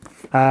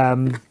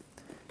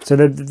 So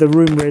the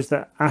rumour is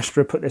that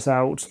Astra put this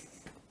out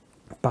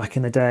back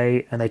in the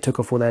day, and they took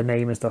off all their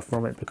name and stuff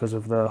from it because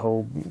of the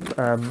whole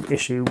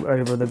issue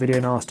over the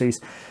video nasties.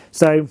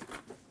 So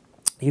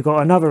you've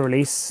got another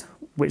release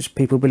which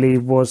people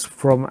believe was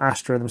from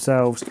Astra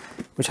themselves,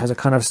 which has a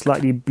kind of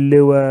slightly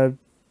bluer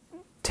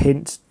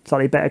tint,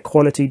 slightly better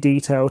quality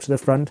detail to the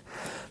front.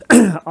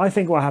 I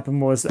think what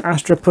happened was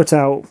Astra put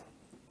out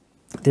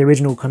the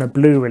original kind of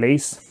blue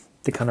release,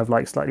 the kind of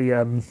like slightly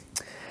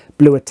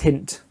bluer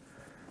tint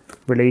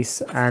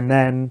release, and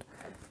then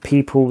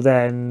people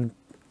then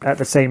at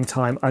the same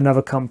time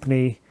another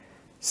company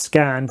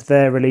scanned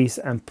their release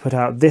and put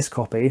out this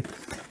copy.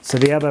 So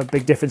the other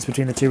big difference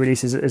between the two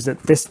releases is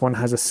that this one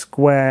has a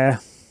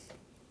square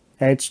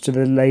edge to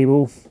the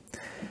label,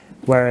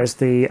 whereas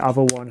the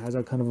other one has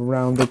a kind of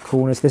rounded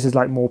corners. This is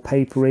like more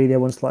papery, the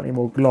other one's slightly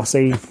more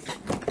glossy.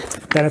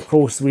 Then of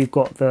course we've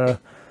got the,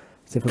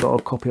 see if we've got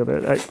a copy of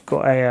it, it's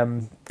got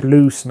a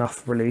blue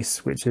Snuff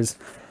release, which is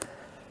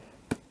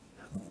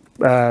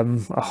a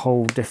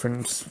whole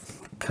different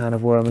can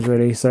of worms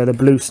really. So the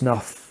blue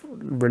Snuff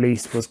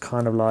release was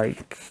kind of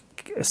like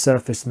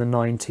surfaced in the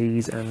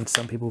 90s, and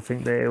some people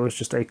think that it was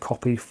just a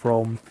copy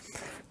from,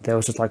 there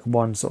was just like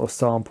one sort of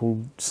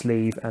sample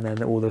sleeve, and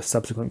then all the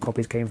subsequent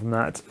copies came from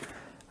that.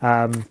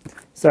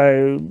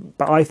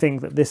 But I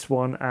think that this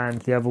one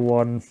and the other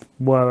one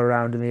were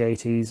around in the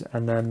 80s,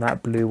 and then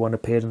that blue one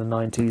appeared in the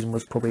 90s and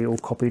was probably all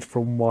copied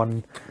from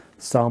one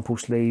sample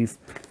sleeve.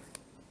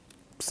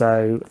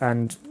 So,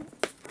 and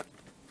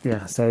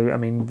yeah, so I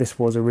mean, this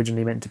was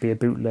originally meant to be a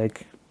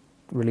bootleg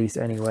release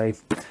anyway.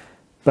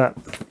 But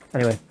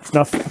anyway,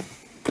 Snuff.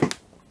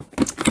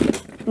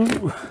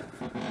 Ooh.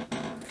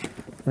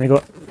 And we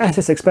got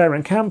SS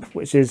Experiment Camp,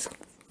 which is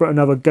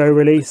another Go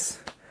release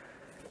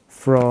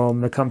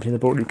from the company that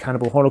brought you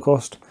Cannibal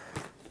Holocaust.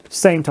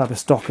 Same type of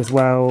stock as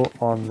well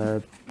on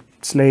the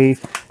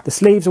sleeve. The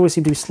sleeves always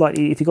seem to be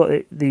slightly, if you got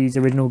these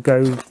original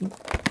Go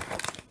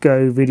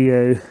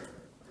video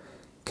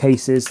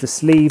cases, the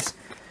sleeves,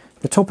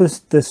 the top of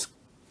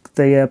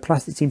the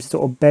plastic seems to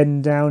sort of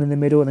bend down in the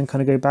middle and then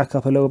kind of go back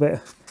up a little bit,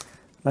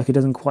 like it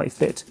doesn't quite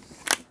fit.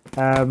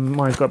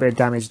 Mine's got a bit of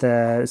damage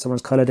there,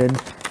 someone's coloured in.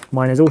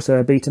 Mine is also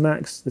a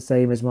Betamax, the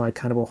same as my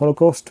Cannibal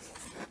Holocaust.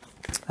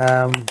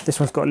 This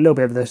one's got a little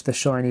bit of the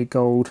shiny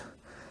gold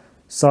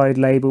side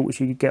label, which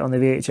you could get on the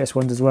VHS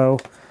ones as well.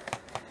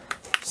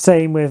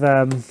 Same with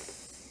the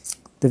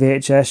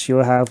VHS,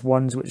 you'll have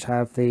ones which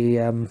have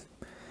the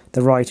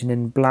writing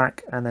in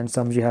black, and then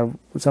some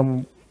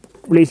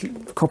release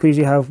copies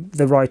you have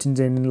the writings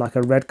in like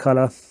a red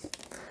colour.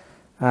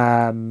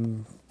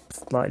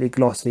 Slightly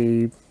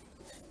glossy,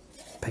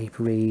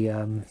 papery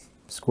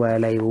square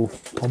label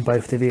on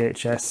both the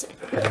VHS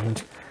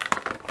and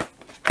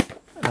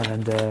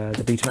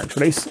the Betamax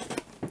release.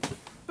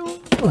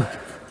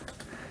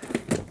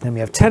 Then we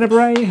have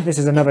Tenebrae. This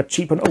is another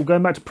cheap one. Oh,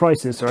 going back to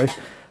prices, sorry.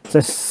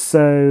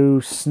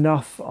 So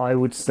Snuff, I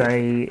would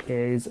say,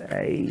 is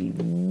a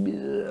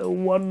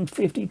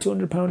 £150,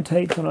 £200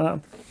 tape, something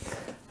like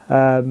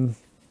that.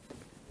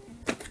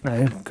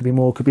 No, could be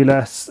more, could be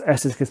less.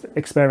 SS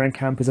Experiment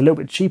Camp is a little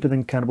bit cheaper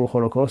than Cannibal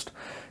Holocaust.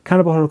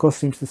 Cannibal Holocaust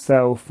seems to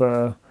sell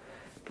for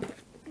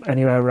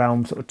anywhere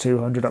around sort of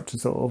 200 up to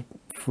sort of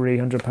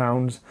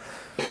 £300.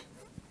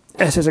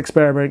 SS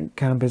Experiment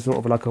Camp is sort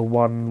of like a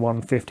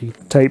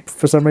 £150 tape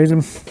for some reason.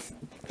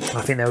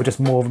 I think there were just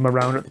more of them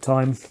around at the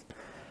time.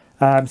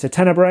 So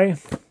Tenebrae,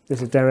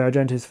 this is Dario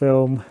Argento's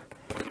film.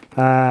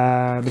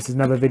 This is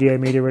another video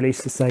media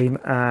release, the same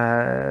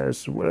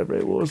as whatever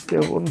it was, the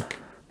other one.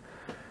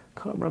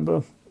 Can't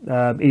remember.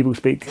 Evil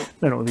Speak.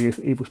 No, not the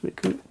Evil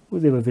Speak. What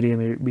was the other video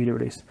media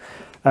release?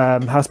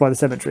 House by the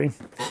Cemetery.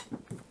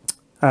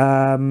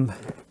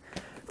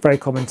 Very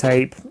common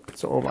tape,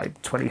 sort of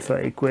like 20,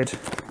 30 quid.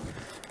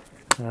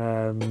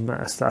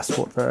 That's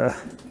what the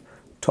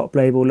top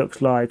label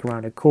looks like,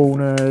 rounded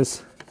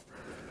corners,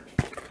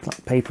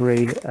 like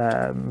papery.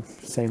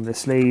 Same with the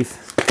sleeve.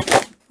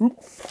 Oop,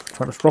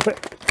 try not to drop it.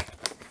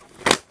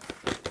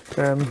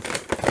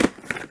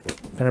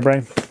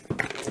 Brain,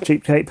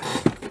 cheap tape.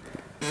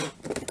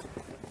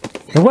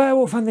 The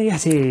Werewolf and the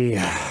Yeti.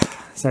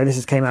 So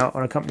this came out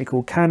on a company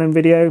called Canon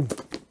Video.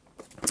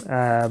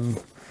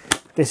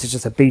 This is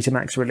just a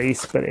Betamax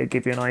release, but it'll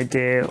give you an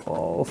idea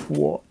of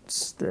what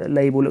the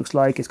label looks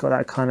like. It's got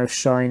that kind of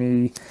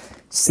shiny,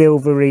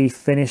 silvery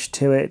finish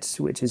to it,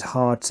 which is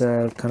hard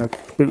to kind of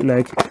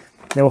bootleg.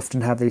 They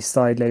often have these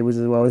side labels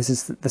as well. This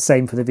is the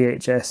same for the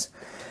VHS.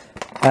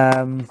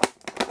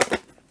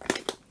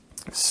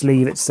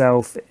 Sleeve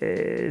itself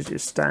is your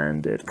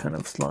standard kind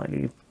of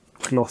slightly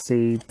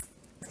glossy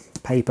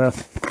paper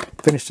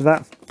finish to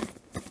that.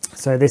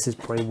 So this is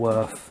probably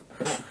worth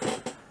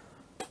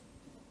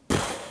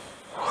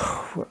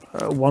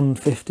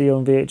 $150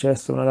 on VHS,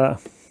 something like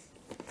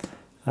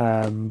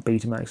that.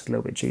 Betamax is a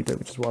little bit cheaper,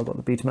 which is why I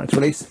got the Betamax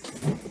release.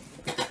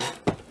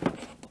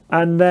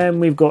 And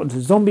then we've got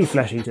Zombie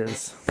Flesh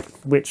Eaters,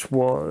 which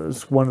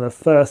was one of the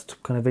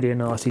first kind of video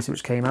nasties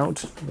which came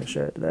out. I'll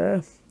show it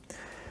there.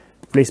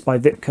 Released by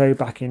Vipco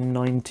back in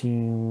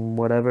 19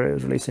 whatever, it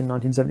was released in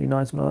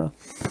 1979, something like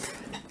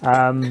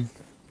that.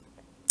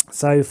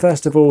 So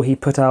first of all, he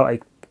put out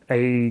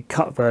a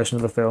cut version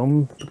of the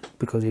film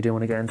because he didn't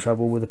want to get in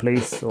trouble with the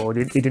police, or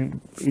he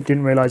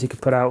didn't realise he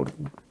could put out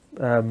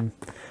an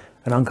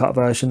uncut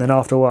version. Then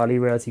after a while, he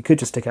realised he could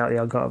just stick out the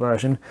uncut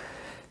version.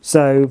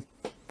 So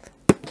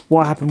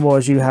what happened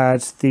was you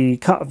had the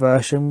cut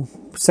version,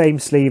 same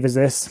sleeve as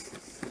this,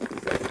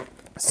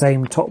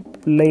 same top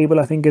label,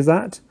 I think, as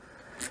that.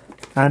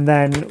 And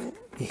then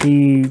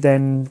he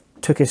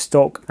took his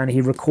stock and he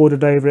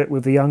recorded over it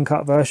with the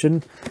uncut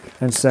version.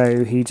 And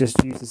so he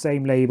just used the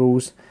same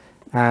labels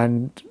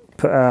and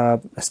put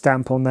a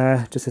stamp on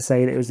there just to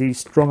say that it was the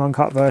strong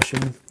uncut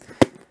version.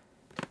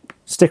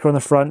 Sticker on the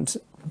front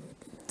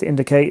to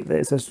indicate that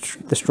it's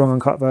the strong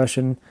uncut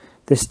version.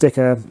 This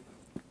sticker,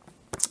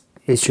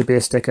 it should be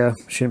a sticker,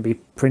 shouldn't be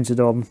printed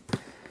on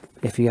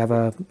if you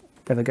ever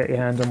get your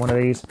hands on one of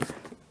these.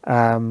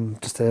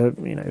 Just to,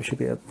 you know, it should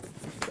be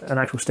an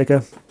actual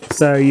sticker.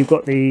 So you've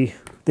got this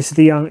is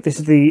the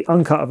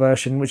uncut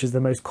version, which is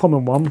the most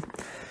common one.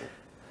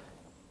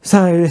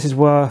 So this is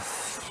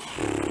worth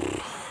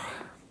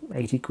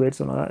 80 quid,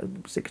 something like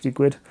that, 60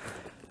 quid.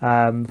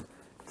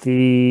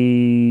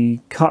 The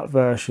cut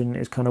version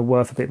is kind of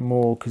worth a bit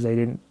more because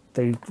they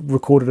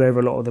recorded over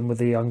a lot of them with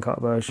the uncut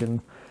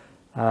version.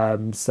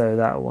 So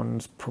that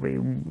one's probably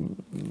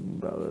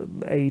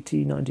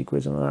 80, 90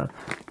 quid, something like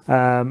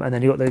that. And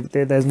then you got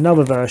there's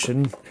another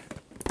version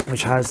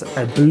which has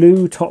a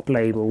blue top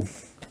label,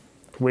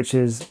 which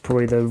is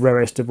probably the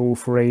rarest of all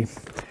three,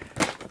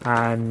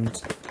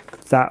 and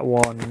that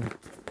one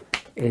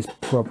is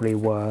probably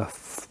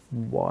worth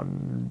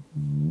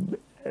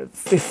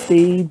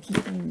 150,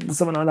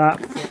 something like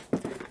that.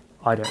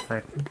 I don't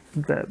know,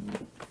 the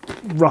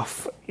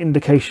rough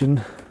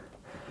indication.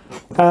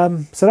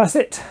 So that's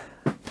it.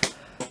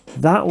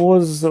 That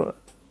was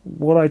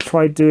what I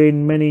tried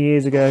doing many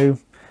years ago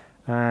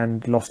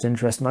and lost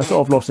interest, and I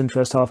sort of lost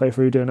interest halfway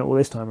through doing it all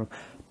this time,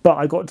 but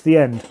I got to the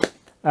end.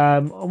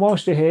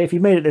 Whilst you're here, if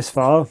you've made it this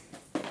far,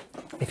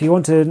 if you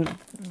want to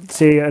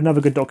see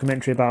another good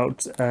documentary about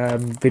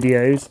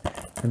videos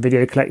and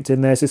video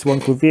collecting, there's this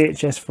one called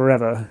VHS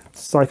Forever,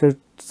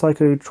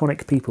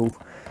 Psychotronic People,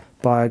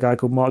 by a guy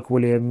called Mark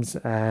Williams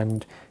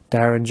and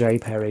Darren J.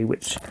 Perry,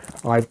 which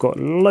I've got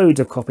loads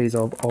of copies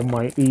of on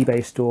my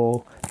eBay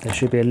store. There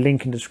should be a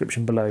link in the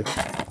description below.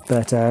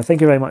 But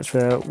thank you very much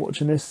for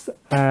watching this,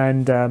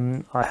 and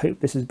I hope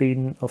this has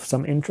been of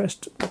some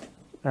interest.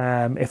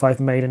 If I've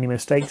made any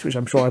mistakes, which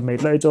I'm sure I've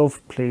made loads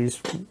of,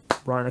 please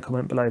write in a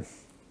comment below.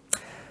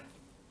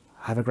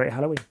 Have a great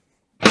Halloween.